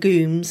to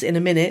legumes in a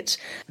minute.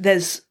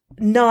 There's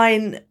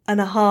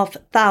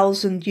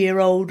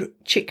 9,500-year-old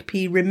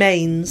chickpea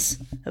remains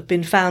have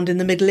been found in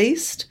the Middle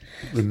East.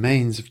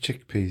 Remains of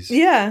chickpeas?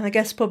 Yeah, I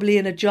guess probably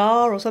in a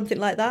jar or something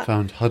like that.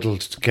 Found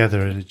huddled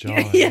together in a jar.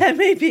 Yeah,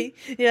 maybe.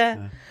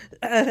 Yeah.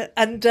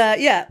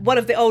 One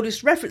of the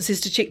oldest references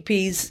to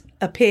chickpeas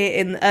appear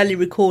in early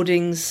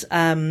recordings.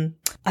 I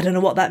don't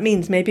know what that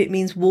means. Maybe it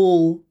means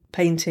wall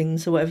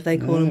paintings or whatever they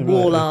call them,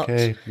 wall art,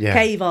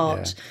 cave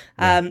art,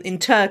 in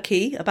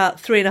Turkey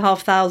about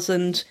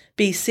 3,500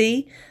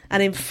 BC,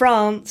 and in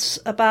France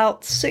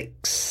about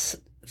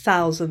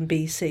 6,000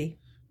 BC.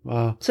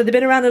 Wow! So they've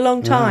been around a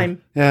long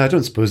time. Yeah, I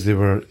don't suppose they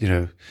were,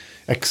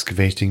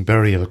 excavating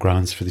burial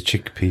grounds for the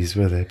chickpeas,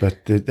 were they?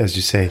 But as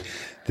you say,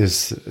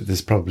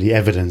 there's probably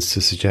evidence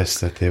to suggest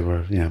that they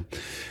were,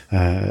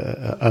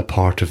 a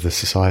part of the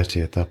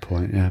society at that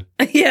point. Yeah.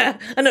 Yeah,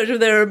 I'm not sure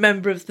they were a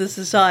member of the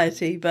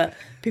society, but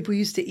people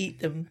used to eat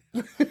them.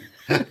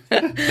 I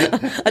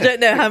don't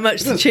know how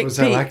much the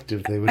chickpea. How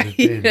active they would have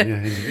been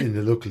in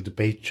the local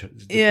debates.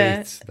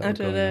 I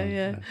don't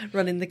know.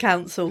 Running the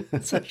council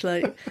and such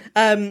like.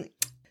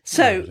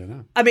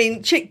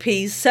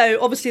 Chickpeas. So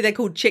obviously they're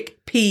called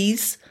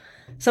chickpeas.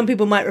 Some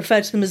people might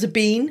refer to them as a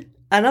bean,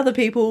 and other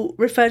people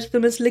refer to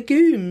them as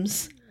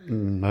legumes.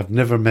 I've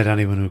never met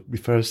anyone who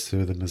refers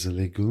to them as a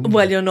legume.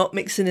 Well, you're not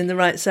mixing in the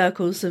right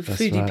circles of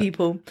foodie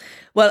people.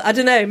 Well, I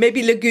don't know.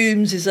 Maybe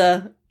legumes is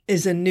a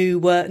new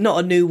word,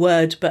 not a new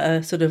word, but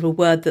a sort of a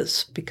word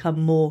that's become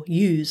more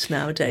used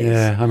nowadays.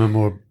 Yeah, I'm a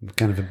more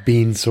kind of a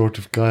bean sort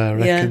of guy, I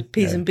reckon. Yeah,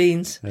 peas and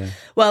beans. Yeah.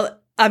 Well,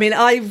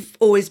 I've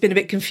always been a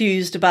bit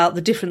confused about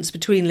the difference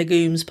between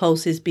legumes,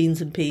 pulses,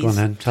 beans and peas. Go on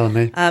then, tell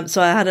me. So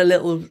I had a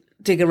little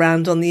dig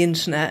around on the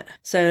internet.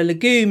 So a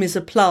legume is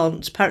a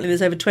plant. Apparently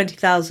there's over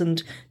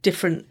 20,000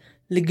 different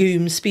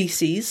legume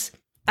species,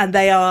 and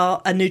they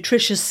are a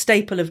nutritious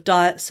staple of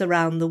diets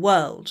around the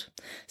world.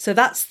 So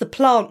that's the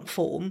plant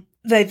form.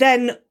 They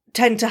then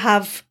tend to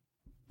have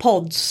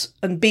pods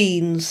and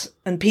beans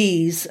and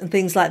peas and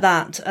things like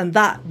that, and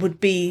that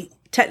would be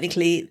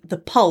technically the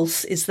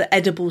pulse is the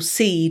edible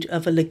seed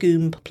of a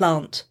legume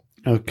plant.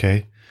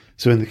 Okay.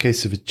 So in the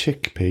case of a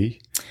chickpea,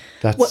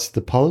 that's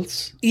the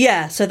pulse?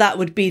 Yeah, so that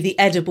would be the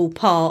edible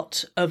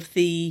part of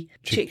the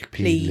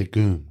chickpea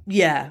legume.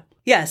 Yeah.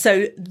 Yeah,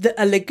 so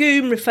a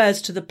legume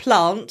refers to the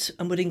plant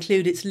and would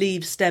include its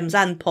leaves, stems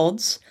and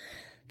pods.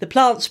 The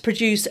plants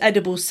produce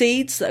edible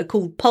seeds that are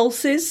called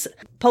pulses.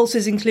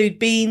 Pulses include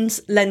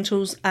beans,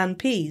 lentils and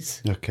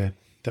peas. Okay,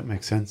 that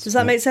makes sense. Does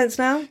that make sense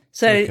now?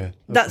 So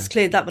that's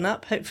cleared that one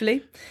up,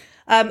 hopefully.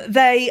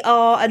 They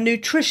are a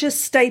nutritious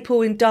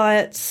staple in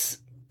diets,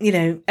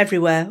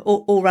 everywhere,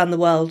 all around the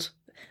world.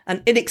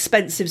 An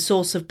inexpensive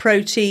source of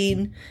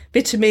protein,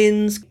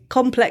 vitamins,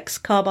 complex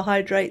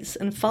carbohydrates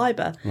and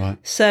fibre. Right.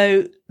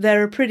 So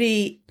they're a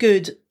pretty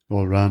good...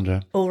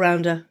 All-rounder,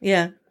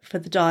 yeah, for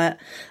the diet.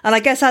 And I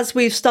guess as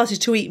we've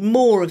started to eat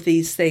more of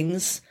these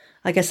things,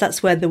 I guess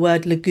that's where the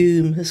word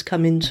legume has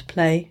come into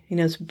play.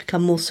 As we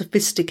become more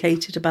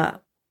sophisticated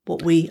about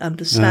what we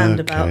understand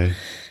about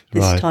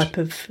this type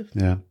of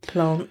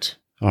plant.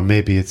 Or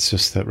maybe it's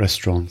just that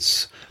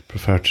restaurants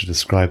prefer to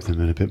describe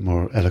them in a bit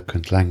more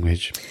eloquent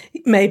language.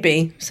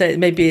 Maybe. So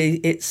maybe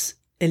it's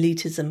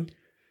elitism.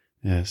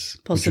 Yes.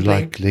 Possibly. Would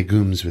you like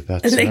legumes with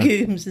that?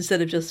 Legumes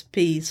instead of just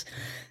peas.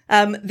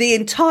 The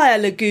entire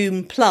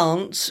legume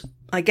plant,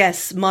 I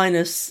guess,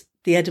 minus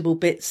the edible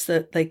bits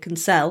that they can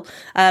sell,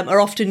 are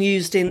often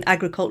used in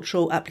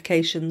agricultural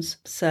applications.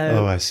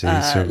 So, I see.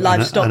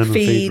 Livestock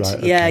feed, right?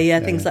 Okay.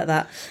 things like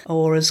that.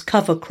 Or as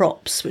cover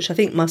crops, which I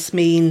think must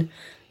mean,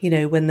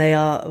 when they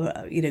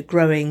are,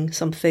 growing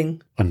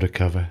something.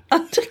 Undercover.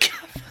 I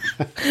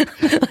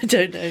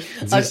don't know.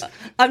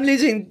 I'm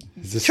losing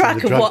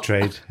track of what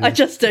trade? I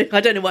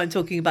don't know what I'm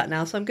talking about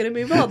now, so I'm going to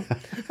move on.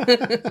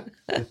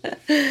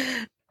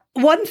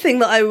 One thing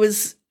that I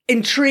was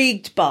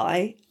intrigued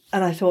by,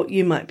 and I thought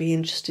you might be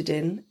interested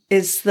in,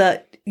 is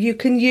that you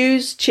can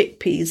use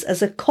chickpeas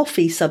as a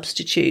coffee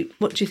substitute.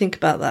 What do you think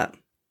about that?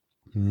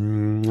 I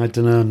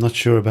don't know. I'm not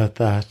sure about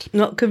that.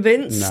 Not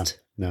convinced?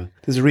 No.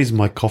 There's a reason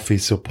why coffee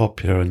is so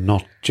popular and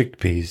not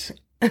chickpeas.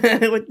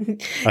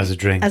 As a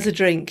drink. As a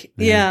drink,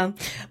 yeah.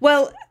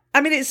 Well,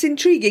 I mean, it's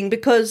intriguing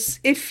because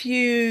if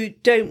you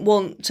don't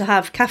want to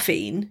have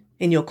caffeine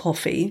in your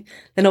coffee,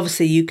 then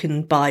obviously you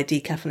can buy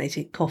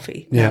decaffeinated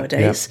coffee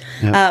nowadays.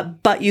 Yeah.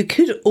 But you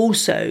could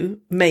also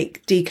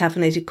make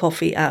decaffeinated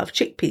coffee out of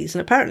chickpeas,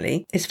 and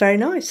apparently it's very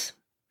nice.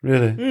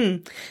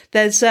 Really?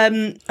 There's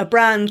a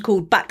brand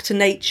called Back to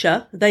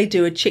Nature. They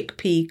do a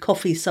chickpea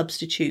coffee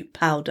substitute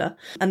powder,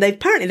 and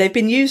they've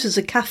been used as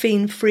a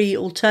caffeine-free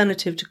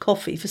alternative to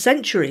coffee for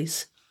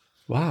centuries.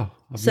 Wow,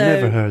 I've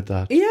never heard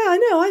that. Yeah, I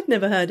know. I'd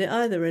never heard it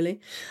either,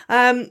 really.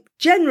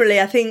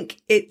 Generally, I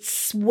think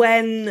it's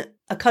when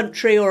a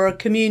country or a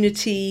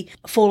community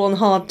fall on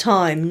hard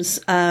times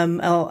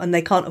and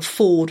they can't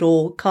afford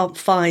or can't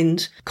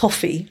find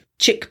coffee.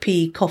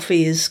 Chickpea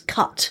coffee is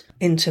cut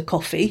into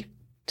coffee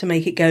to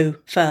make it go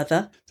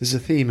further. There's a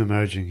theme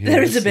emerging here.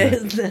 There is a bit,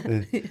 isn't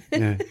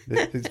there?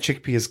 The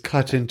chickpea is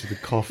cut into the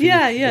coffee.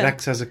 Yeah. It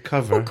acts as a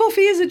cover. Well,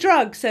 coffee is a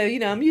drug, so,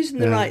 I'm using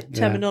the right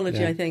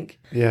terminology, I think.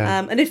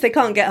 Yeah. And if they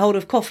can't get hold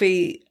of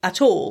coffee at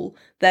all,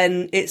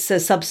 then it's a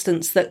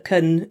substance that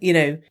can,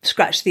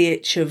 scratch the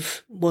itch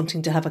of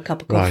wanting to have a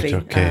cup of coffee.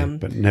 Right, okay,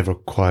 but never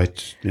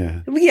quite,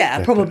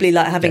 Yeah, probably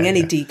like having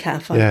any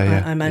decaf,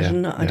 I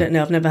imagine. I don't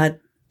know, I've never had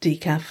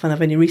decaf, and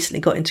I've only recently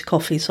got into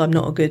coffee, so I'm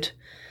not a good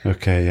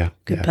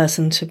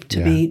person to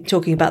be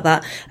talking about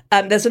that.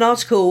 There's an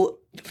article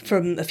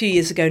from a few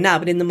years ago now,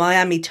 but in the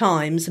Miami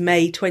Times,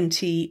 May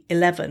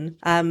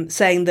 2011,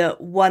 saying that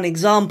one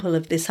example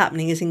of this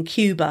happening is in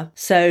Cuba.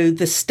 So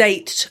the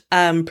state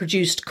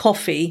produced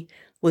coffee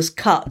was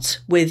cut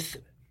with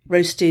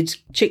roasted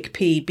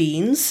chickpea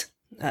beans,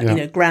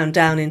 ground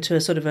down into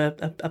a sort of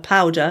a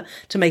powder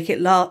to make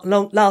it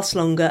last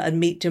longer and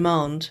meet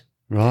demand.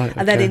 Right.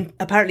 And then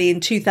apparently in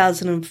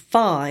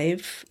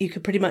 2005, you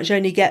could pretty much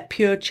only get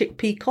pure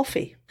chickpea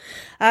coffee.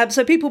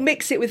 So people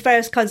mix it with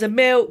various kinds of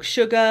milk,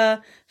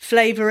 sugar,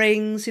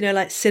 flavourings,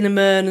 like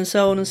cinnamon and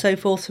so on and so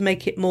forth to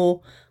make it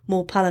more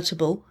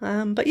palatable.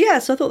 But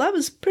so I thought that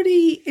was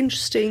pretty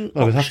interesting.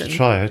 Well, we'll have to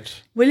try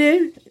it. Will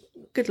you?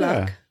 Good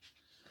luck. Yeah.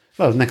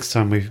 Well, next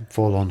time we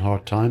fall on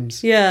hard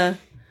times. Yeah.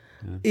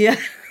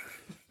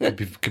 Could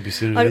be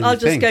sooner than I'll you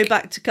just think. go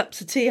back to cups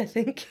of tea, I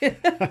think.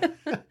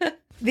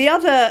 The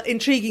other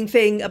intriguing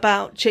thing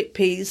about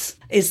chickpeas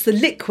is the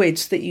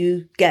liquids that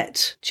you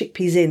get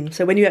chickpeas in.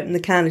 So when you open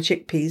the can of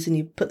chickpeas and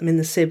you put them in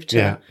the sieve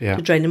to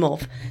drain them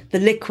off, the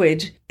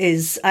liquid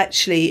is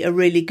actually a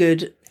really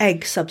good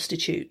egg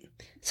substitute.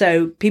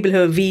 So people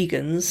who are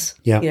vegans,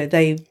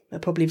 they are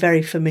probably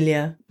very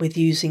familiar with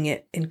using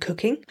it in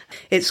cooking.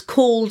 It's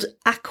called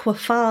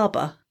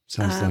aquafaba.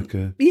 Sounds like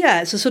a...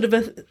 Yeah, it's a sort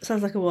of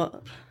sounds like a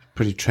what?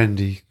 Pretty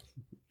trendy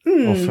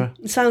offer.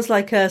 It sounds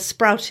like a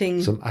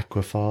sprouting... Some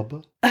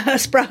aquafaba. A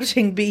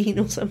sprouting bean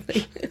or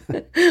something.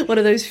 One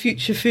of those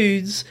future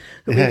foods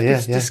that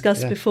we've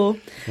discussed before.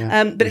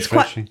 Yeah. But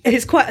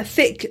it's quite a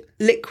thick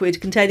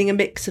liquid containing a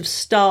mix of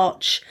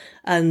starch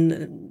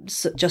and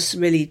just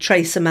really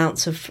trace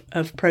amounts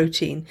of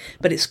protein.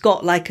 But it's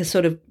got like a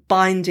sort of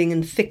binding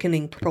and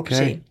thickening property.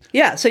 Okay.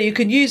 Yeah, so you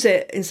can use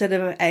it instead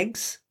of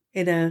eggs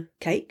in a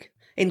cake,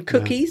 in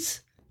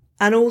cookies,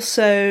 and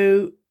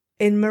also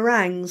in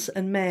meringues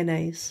and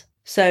mayonnaise.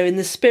 So in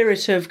the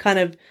spirit of kind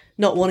of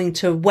not wanting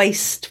to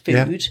waste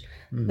food,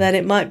 then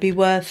it might be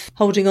worth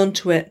holding on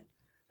to it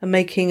and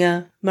making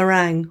a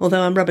meringue,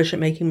 although I'm rubbish at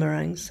making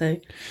meringues. So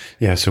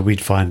Yeah, so we'd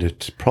find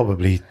it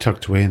probably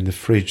tucked away in the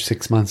fridge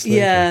 6 months later.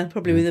 yeah,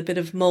 probably with a bit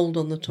of mould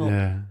on the top.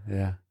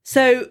 Yeah.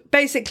 So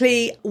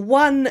basically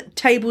 1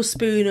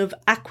 tablespoon of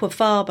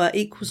aquafaba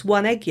equals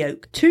 1 egg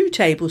yolk. 2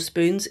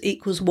 tablespoons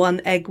equals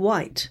 1 egg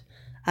white.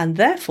 And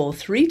therefore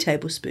 3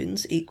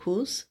 tablespoons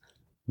equals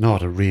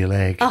Not a real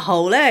egg. a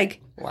whole egg.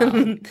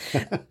 Wow.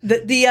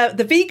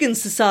 the Vegan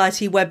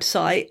Society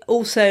website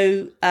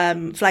also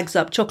flags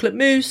up chocolate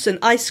mousse and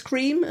ice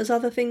cream as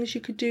other things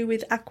you could do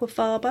with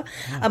aquafaba.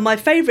 And my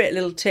favourite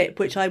little tip,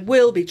 which I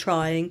will be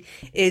trying,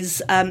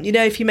 is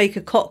if you make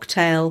a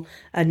cocktail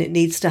and it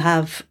needs to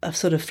have a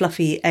sort of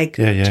fluffy egg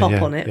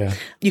top on it,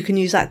 you can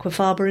use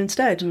aquafaba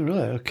instead. Oh,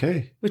 right,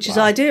 okay. Which is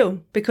ideal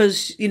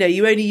because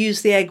you only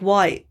use the egg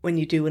white when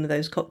you do one of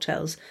those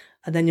cocktails.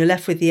 And then you're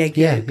left with the egg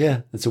yolk.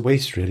 Yeah. It's a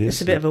waste, really.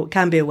 It's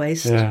can be a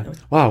waste. Yeah.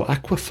 Wow,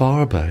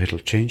 aquafaba, it'll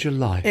change your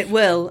life. It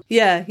will.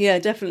 Yeah,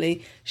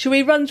 definitely. Shall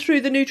we run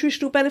through the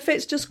nutritional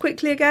benefits just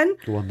quickly again?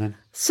 Go on then.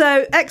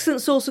 So, excellent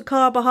source of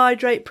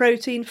carbohydrate,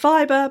 protein,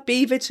 fibre,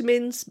 B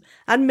vitamins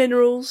and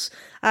minerals.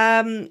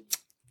 They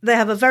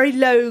have a very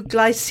low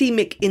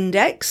glycemic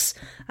index,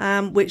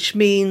 which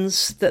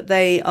means that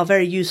they are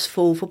very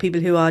useful for people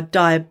who are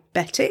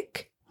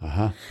diabetic.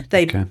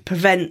 They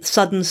prevent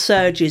sudden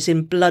surges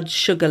in blood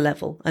sugar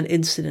level and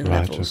insulin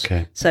levels.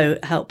 So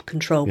help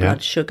control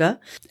blood sugar.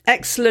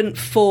 Excellent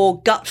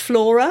for gut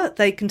flora.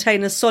 They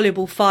contain a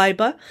soluble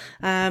fibre,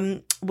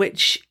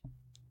 which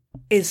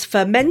is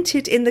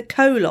fermented in the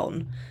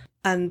colon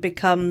and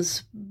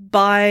becomes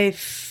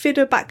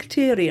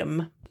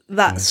bifidobacterium.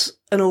 That's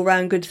an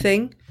all-round good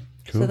thing.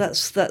 Cool. So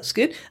that's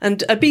good.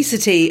 And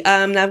obesity.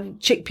 Now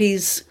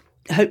chickpeas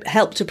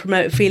help to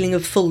promote a feeling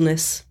of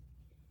fullness.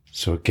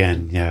 So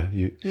again,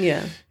 you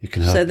can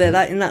help. So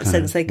they're in that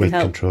sense they can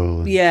help.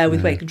 Control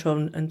with weight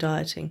control and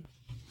dieting.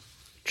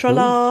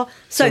 Tra-la. Cool.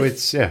 So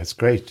it's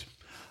great,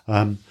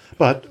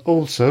 but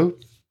also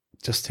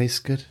just tastes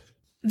good.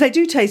 They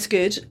do taste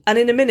good, and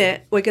in a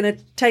minute we're going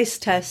to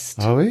taste test.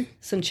 Are we?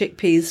 Some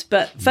chickpeas,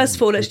 but first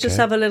of all, let's just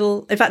have a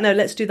little. In fact, no,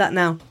 let's do that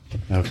now.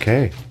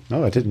 Okay.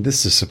 No, I didn't.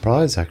 This is a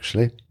surprise,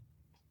 actually.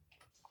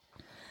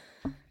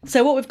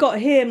 So what we've got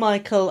here,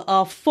 Michael,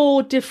 are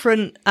 4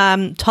 different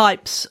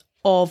types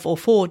or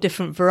 4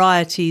 different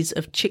varieties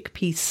of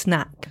chickpea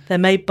snack. They're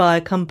made by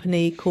a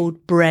company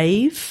called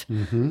Brave,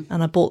 and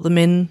I bought them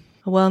in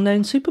a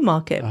well-known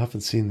supermarket. I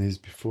haven't seen these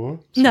before.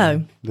 So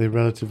no. They're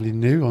relatively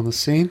new on the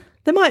scene.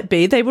 They might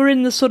be. They were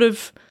in the sort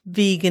of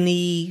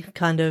vegan-y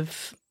kind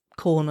of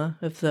corner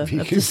of the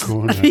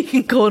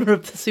vegan corner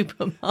of the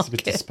supermarket. It's a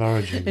bit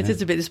disparaging. It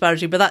is a bit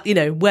disparaging, but that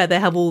where they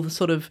have all the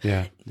sort of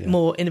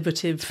more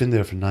innovative. It's been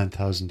there for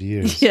 9,000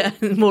 years. Yeah,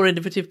 more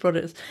innovative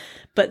products,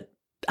 but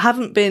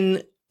haven't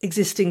been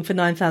existing for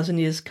 9,000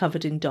 years,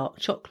 covered in dark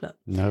chocolate.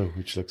 No,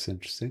 which looks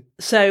interesting.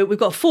 So we've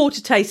got 4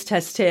 to taste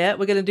test here.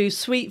 We're going to do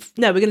we're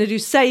going to do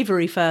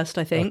savoury first,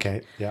 I think.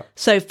 Okay, yeah.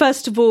 So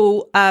first of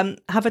all,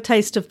 have a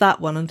taste of that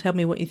one and tell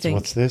me what you think. So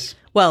what's this?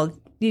 Well,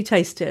 you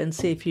taste it and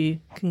see if you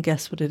can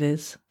guess what it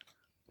is.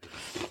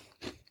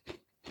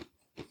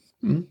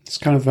 It's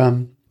kind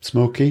of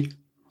smoky.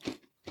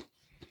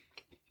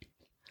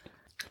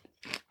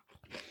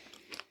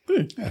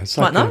 Yeah, it's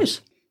quite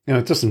nice.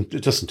 It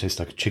doesn't taste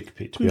like a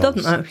chickpea, to be honest.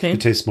 It doesn't actually.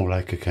 It tastes more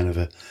like a kind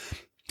of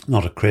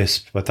not a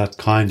crisp, but that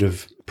kind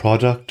of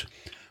product.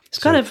 It's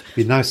kind of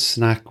be a nice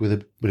snack with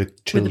a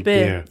chilled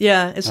beer.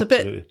 Yeah, it's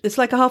absolutely. It's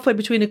like a halfway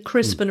between a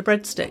crisp and a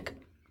breadstick.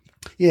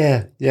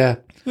 Yeah.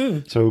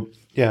 So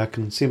I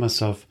can see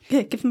myself.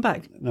 Yeah, give them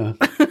back. No.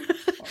 I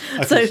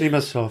can see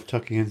myself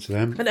tucking into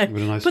them with a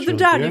nice put them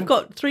down. Beer. You've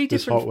got 3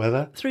 different hot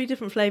weather. 3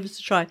 different flavours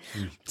to try.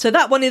 So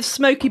that one is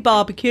smoky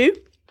barbecue.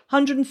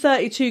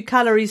 132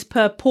 calories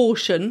per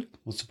portion.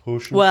 What's a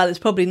portion? Well, it's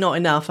probably not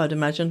enough, I'd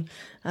imagine.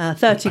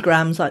 30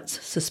 grams, I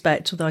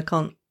suspect, although I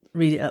can't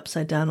read it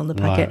upside down on the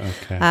packet.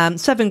 Right, okay.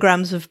 7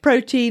 grams of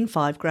protein,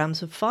 5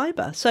 grams of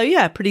fibre. So,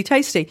 yeah, pretty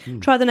tasty.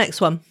 Try the next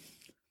one.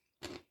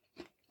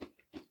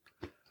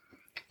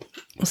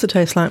 What's the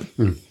taste like?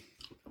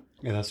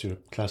 Yeah, that's your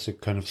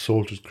classic kind of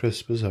salted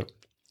crisp, is it?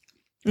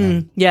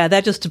 Yeah,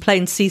 they're just a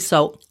plain sea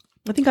salt.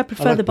 I think I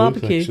prefer the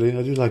barbecue. Both, actually.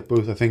 I do like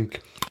both. I think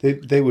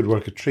they would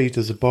work a treat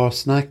as a bar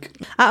snack.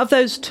 Out of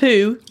those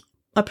 2,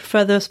 I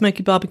prefer the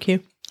smoky barbecue.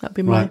 That'd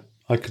be mine. Right.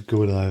 I could go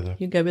with either.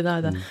 You go with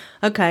either.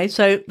 Okay,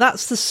 so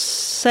that's the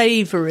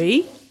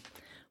savoury.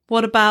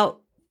 What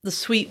about the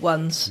sweet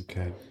ones?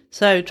 Okay.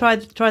 So try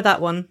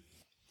that one.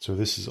 So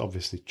this is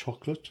obviously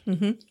chocolate.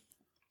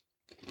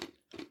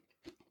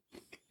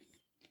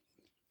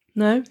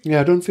 No?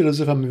 Yeah, I don't feel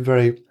as if I'm being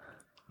very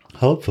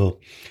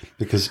helpful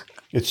because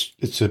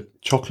it's a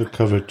chocolate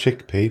covered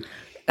chickpea,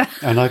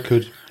 and I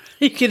could.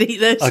 You could eat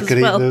those. I could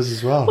eat those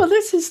as well. Well,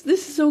 this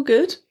is all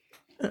good.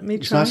 Let me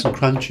try. It's nice and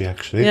crunchy,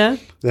 actually. Yeah.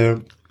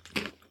 They're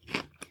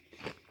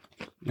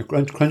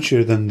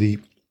crunchier than the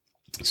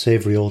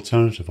savoury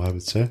alternative, I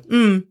would say.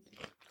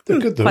 They're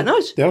good, though. Quite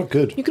nice. They are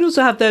good. You can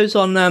also have those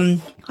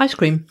on ice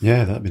cream.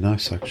 Yeah, that'd be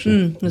nice,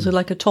 actually. There's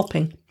like a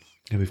topping.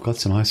 Yeah, we've got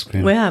some ice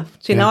cream. We have.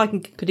 See, Yeah. now I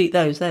could eat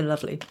those. They're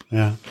lovely.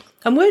 Yeah.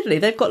 And weirdly,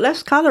 they've got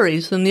less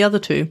calories than the other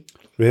two.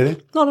 Really?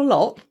 Not a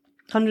lot.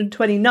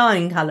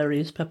 129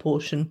 calories per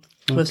portion.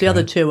 Whereas the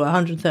other two are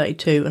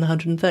 132 and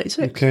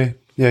 136. Okay.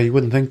 Yeah, you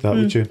wouldn't think that,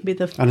 would you?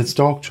 And it's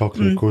dark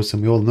chocolate, of course,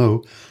 and we all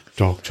know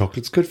dark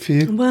chocolate's good for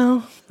you.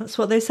 Well, that's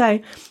what they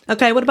say.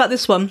 Okay, what about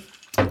this one?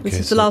 This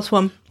is the last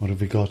one. What have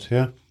we got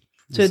here?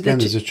 So Again,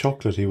 there's a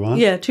chocolatey one.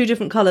 Yeah, 2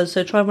 different colours,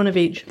 so try one of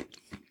each.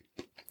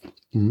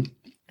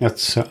 That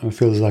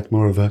feels like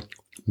more of a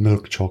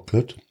milk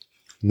chocolate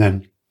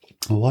than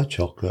a white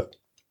chocolate,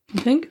 You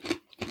think?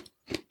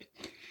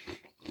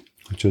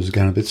 which is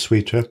again a bit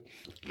sweeter.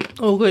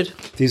 Oh, good.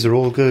 These are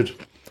all good.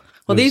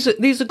 Well,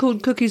 these are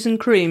called cookies and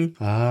cream,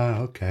 Ah,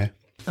 okay.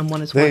 and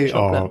one is They white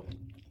chocolate. are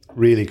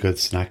really good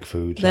snack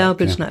food. They are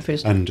good snack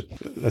foods. And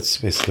let's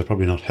face it, they're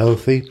probably not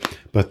healthy,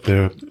 but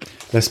they're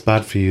less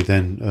bad for you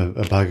than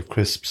a bag of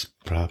crisps,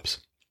 perhaps.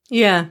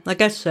 Yeah, I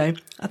guess so.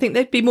 I think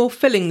they'd be more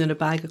filling than a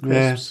bag of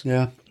crisps.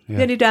 Yeah.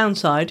 The only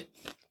downside,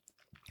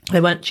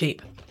 they weren't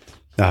cheap.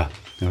 Ah,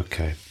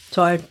 okay.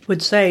 So I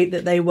would say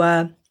that they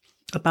were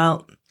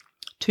about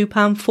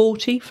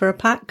 £2.40 for a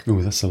pack.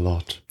 Oh, that's a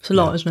lot. It's a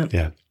lot, isn't it?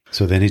 Yeah.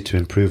 So they need to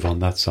improve on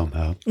that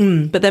somehow.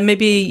 But then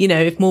maybe,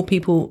 if more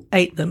people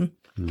ate them,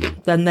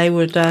 then they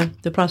would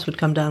the price would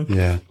come down.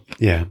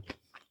 Yeah.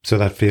 So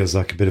that feels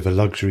like a bit of a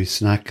luxury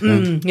snack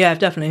then. Yeah,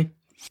 definitely.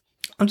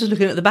 I'm just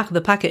looking at the back of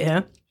the packet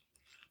here.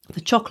 The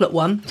chocolate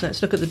one, so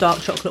let's look at the dark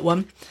chocolate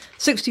one.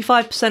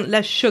 65%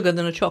 less sugar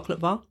than a chocolate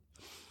bar.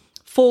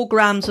 4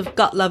 grams of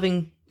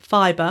gut-loving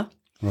fibre.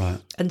 Right.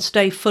 And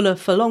stay fuller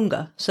for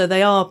longer. So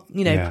they are,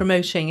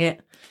 promoting it.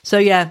 So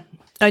yeah,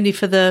 only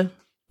for the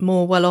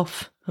more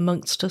well-off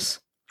amongst us.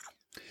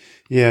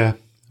 Yeah.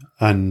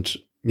 And,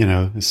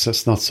 it's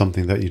just not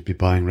something that you'd be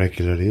buying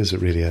regularly, is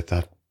it really, at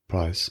that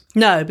price?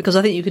 No, because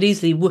I think you could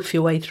easily woof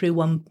your way through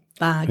one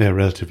bag. Yeah,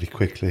 relatively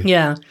quickly.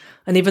 Yeah.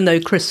 And even though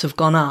crisps have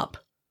gone up,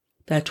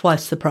 they're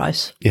twice the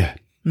price. Yeah.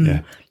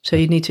 Yeah. So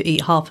you need to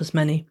eat half as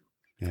many.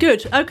 Yeah.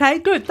 Good. Okay,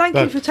 good. Thank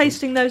you for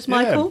tasting those,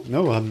 Michael.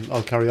 Yeah, no,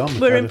 I'll carry on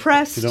with We're that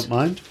impressed. if you don't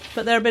mind.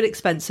 But they're a bit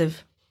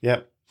expensive.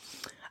 Yeah.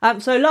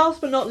 So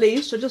last but not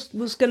least, I just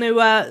was going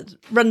to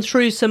run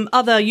through some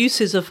other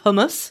uses of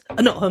hummus.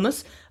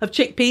 Of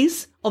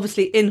chickpeas,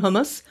 obviously in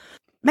hummus.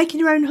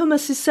 Making your own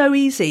hummus is so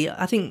easy.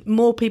 I think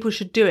more people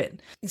should do it.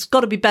 It's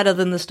got to be better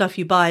than the stuff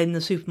you buy in the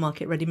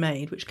supermarket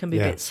ready-made, which can be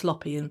a bit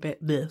sloppy and a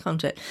bit bleh,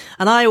 can't it?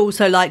 And I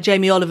also like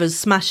Jamie Oliver's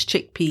smashed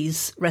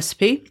chickpeas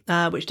recipe,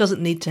 which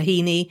doesn't need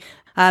tahini.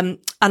 And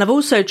I've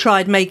also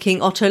tried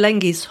making Otto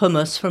Lengi's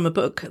hummus from a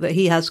book that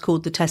he has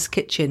called The Test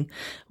Kitchen,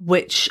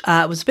 which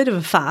was a bit of a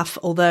faff,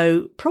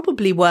 although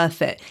probably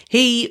worth it.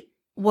 He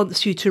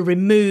wants you to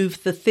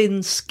remove the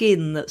thin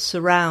skin that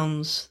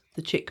surrounds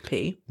the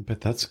chickpea. I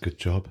bet that's a good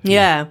job.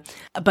 Yeah,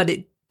 but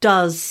it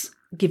does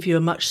give you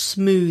a much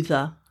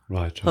smoother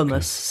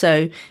hummus.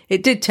 So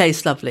it did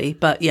taste lovely,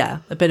 but yeah,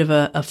 a bit of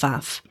a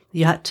faff.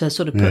 You had to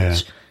sort of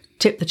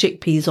tip the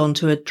chickpeas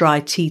onto a dry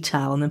tea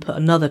towel and then put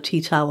another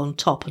tea towel on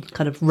top and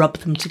kind of rub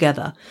them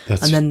together.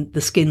 And then the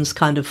skins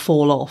kind of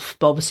fall off.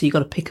 But obviously you've got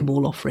to pick them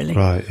all off, really.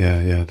 Right,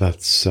 yeah.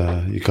 That's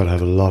you've got to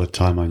have a lot of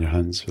time on your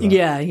hands for that.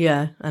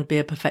 Yeah, and be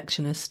a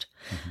perfectionist.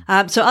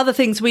 So other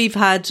things we've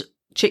had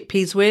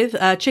chickpeas with,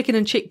 chicken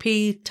and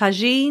chickpea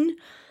tagine,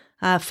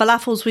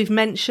 falafels we've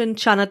mentioned,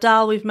 chana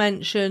dal we've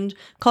mentioned,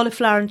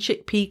 cauliflower and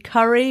chickpea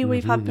curry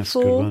we've had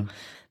before.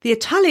 The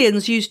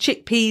Italians use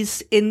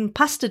chickpeas in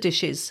pasta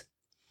dishes.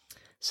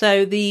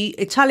 So the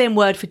Italian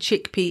word for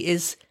chickpea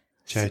is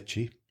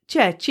ceci.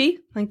 Ceci,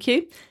 thank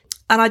you.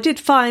 And I did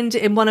find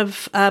in one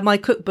of my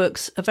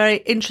cookbooks a very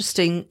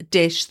interesting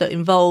dish that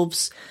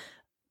involves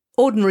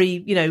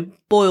ordinary,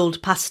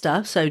 boiled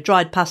pasta, so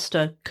dried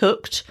pasta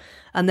cooked,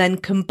 and then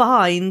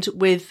combined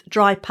with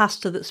dry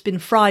pasta that's been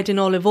fried in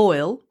olive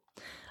oil.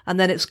 And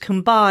then it's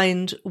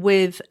combined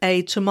with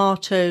a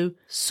tomato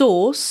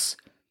sauce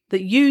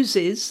that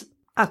uses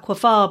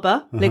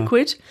aquafaba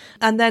liquid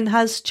and then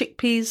has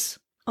chickpeas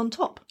on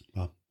top.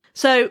 Wow.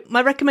 So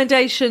my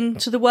recommendation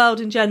to the world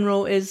in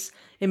general is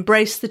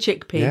embrace the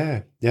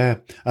chickpea. Yeah.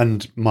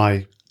 And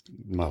my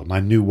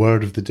new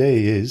word of the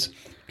day is,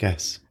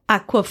 guess.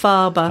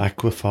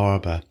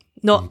 Aquafaba.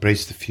 Not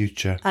embrace the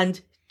future.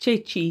 And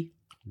ceci.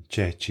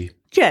 Ceci.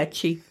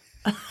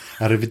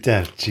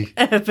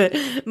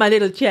 Arrivederci. My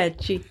little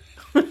ceci.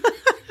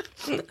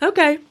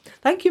 Okay.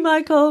 Thank you,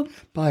 Michael.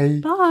 Bye.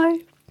 Bye.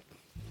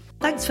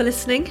 Thanks for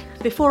listening.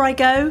 Before I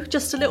go,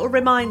 just a little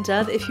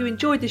reminder that if you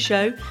enjoyed the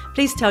show,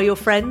 please tell your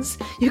friends.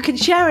 You can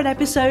share an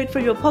episode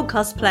from your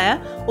podcast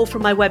player or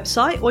from my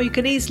website, or you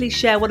can easily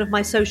share one of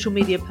my social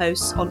media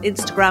posts on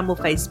Instagram or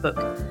Facebook.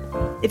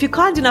 If you're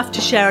kind enough to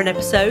share an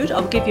episode,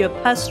 I'll give you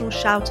a personal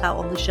shout out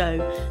on the show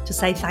to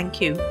say thank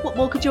you. What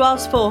more could you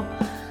ask for?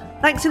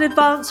 Thanks in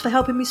advance for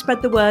helping me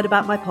spread the word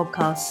about my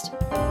podcast.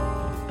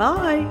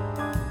 Bye.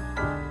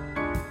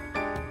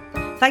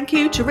 Thank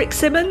you to Rick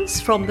Simmons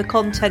from the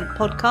Content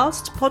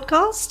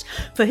Podcast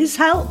for his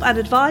help and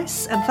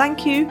advice, and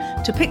thank you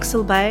to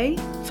Pixel Bay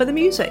for the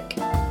music.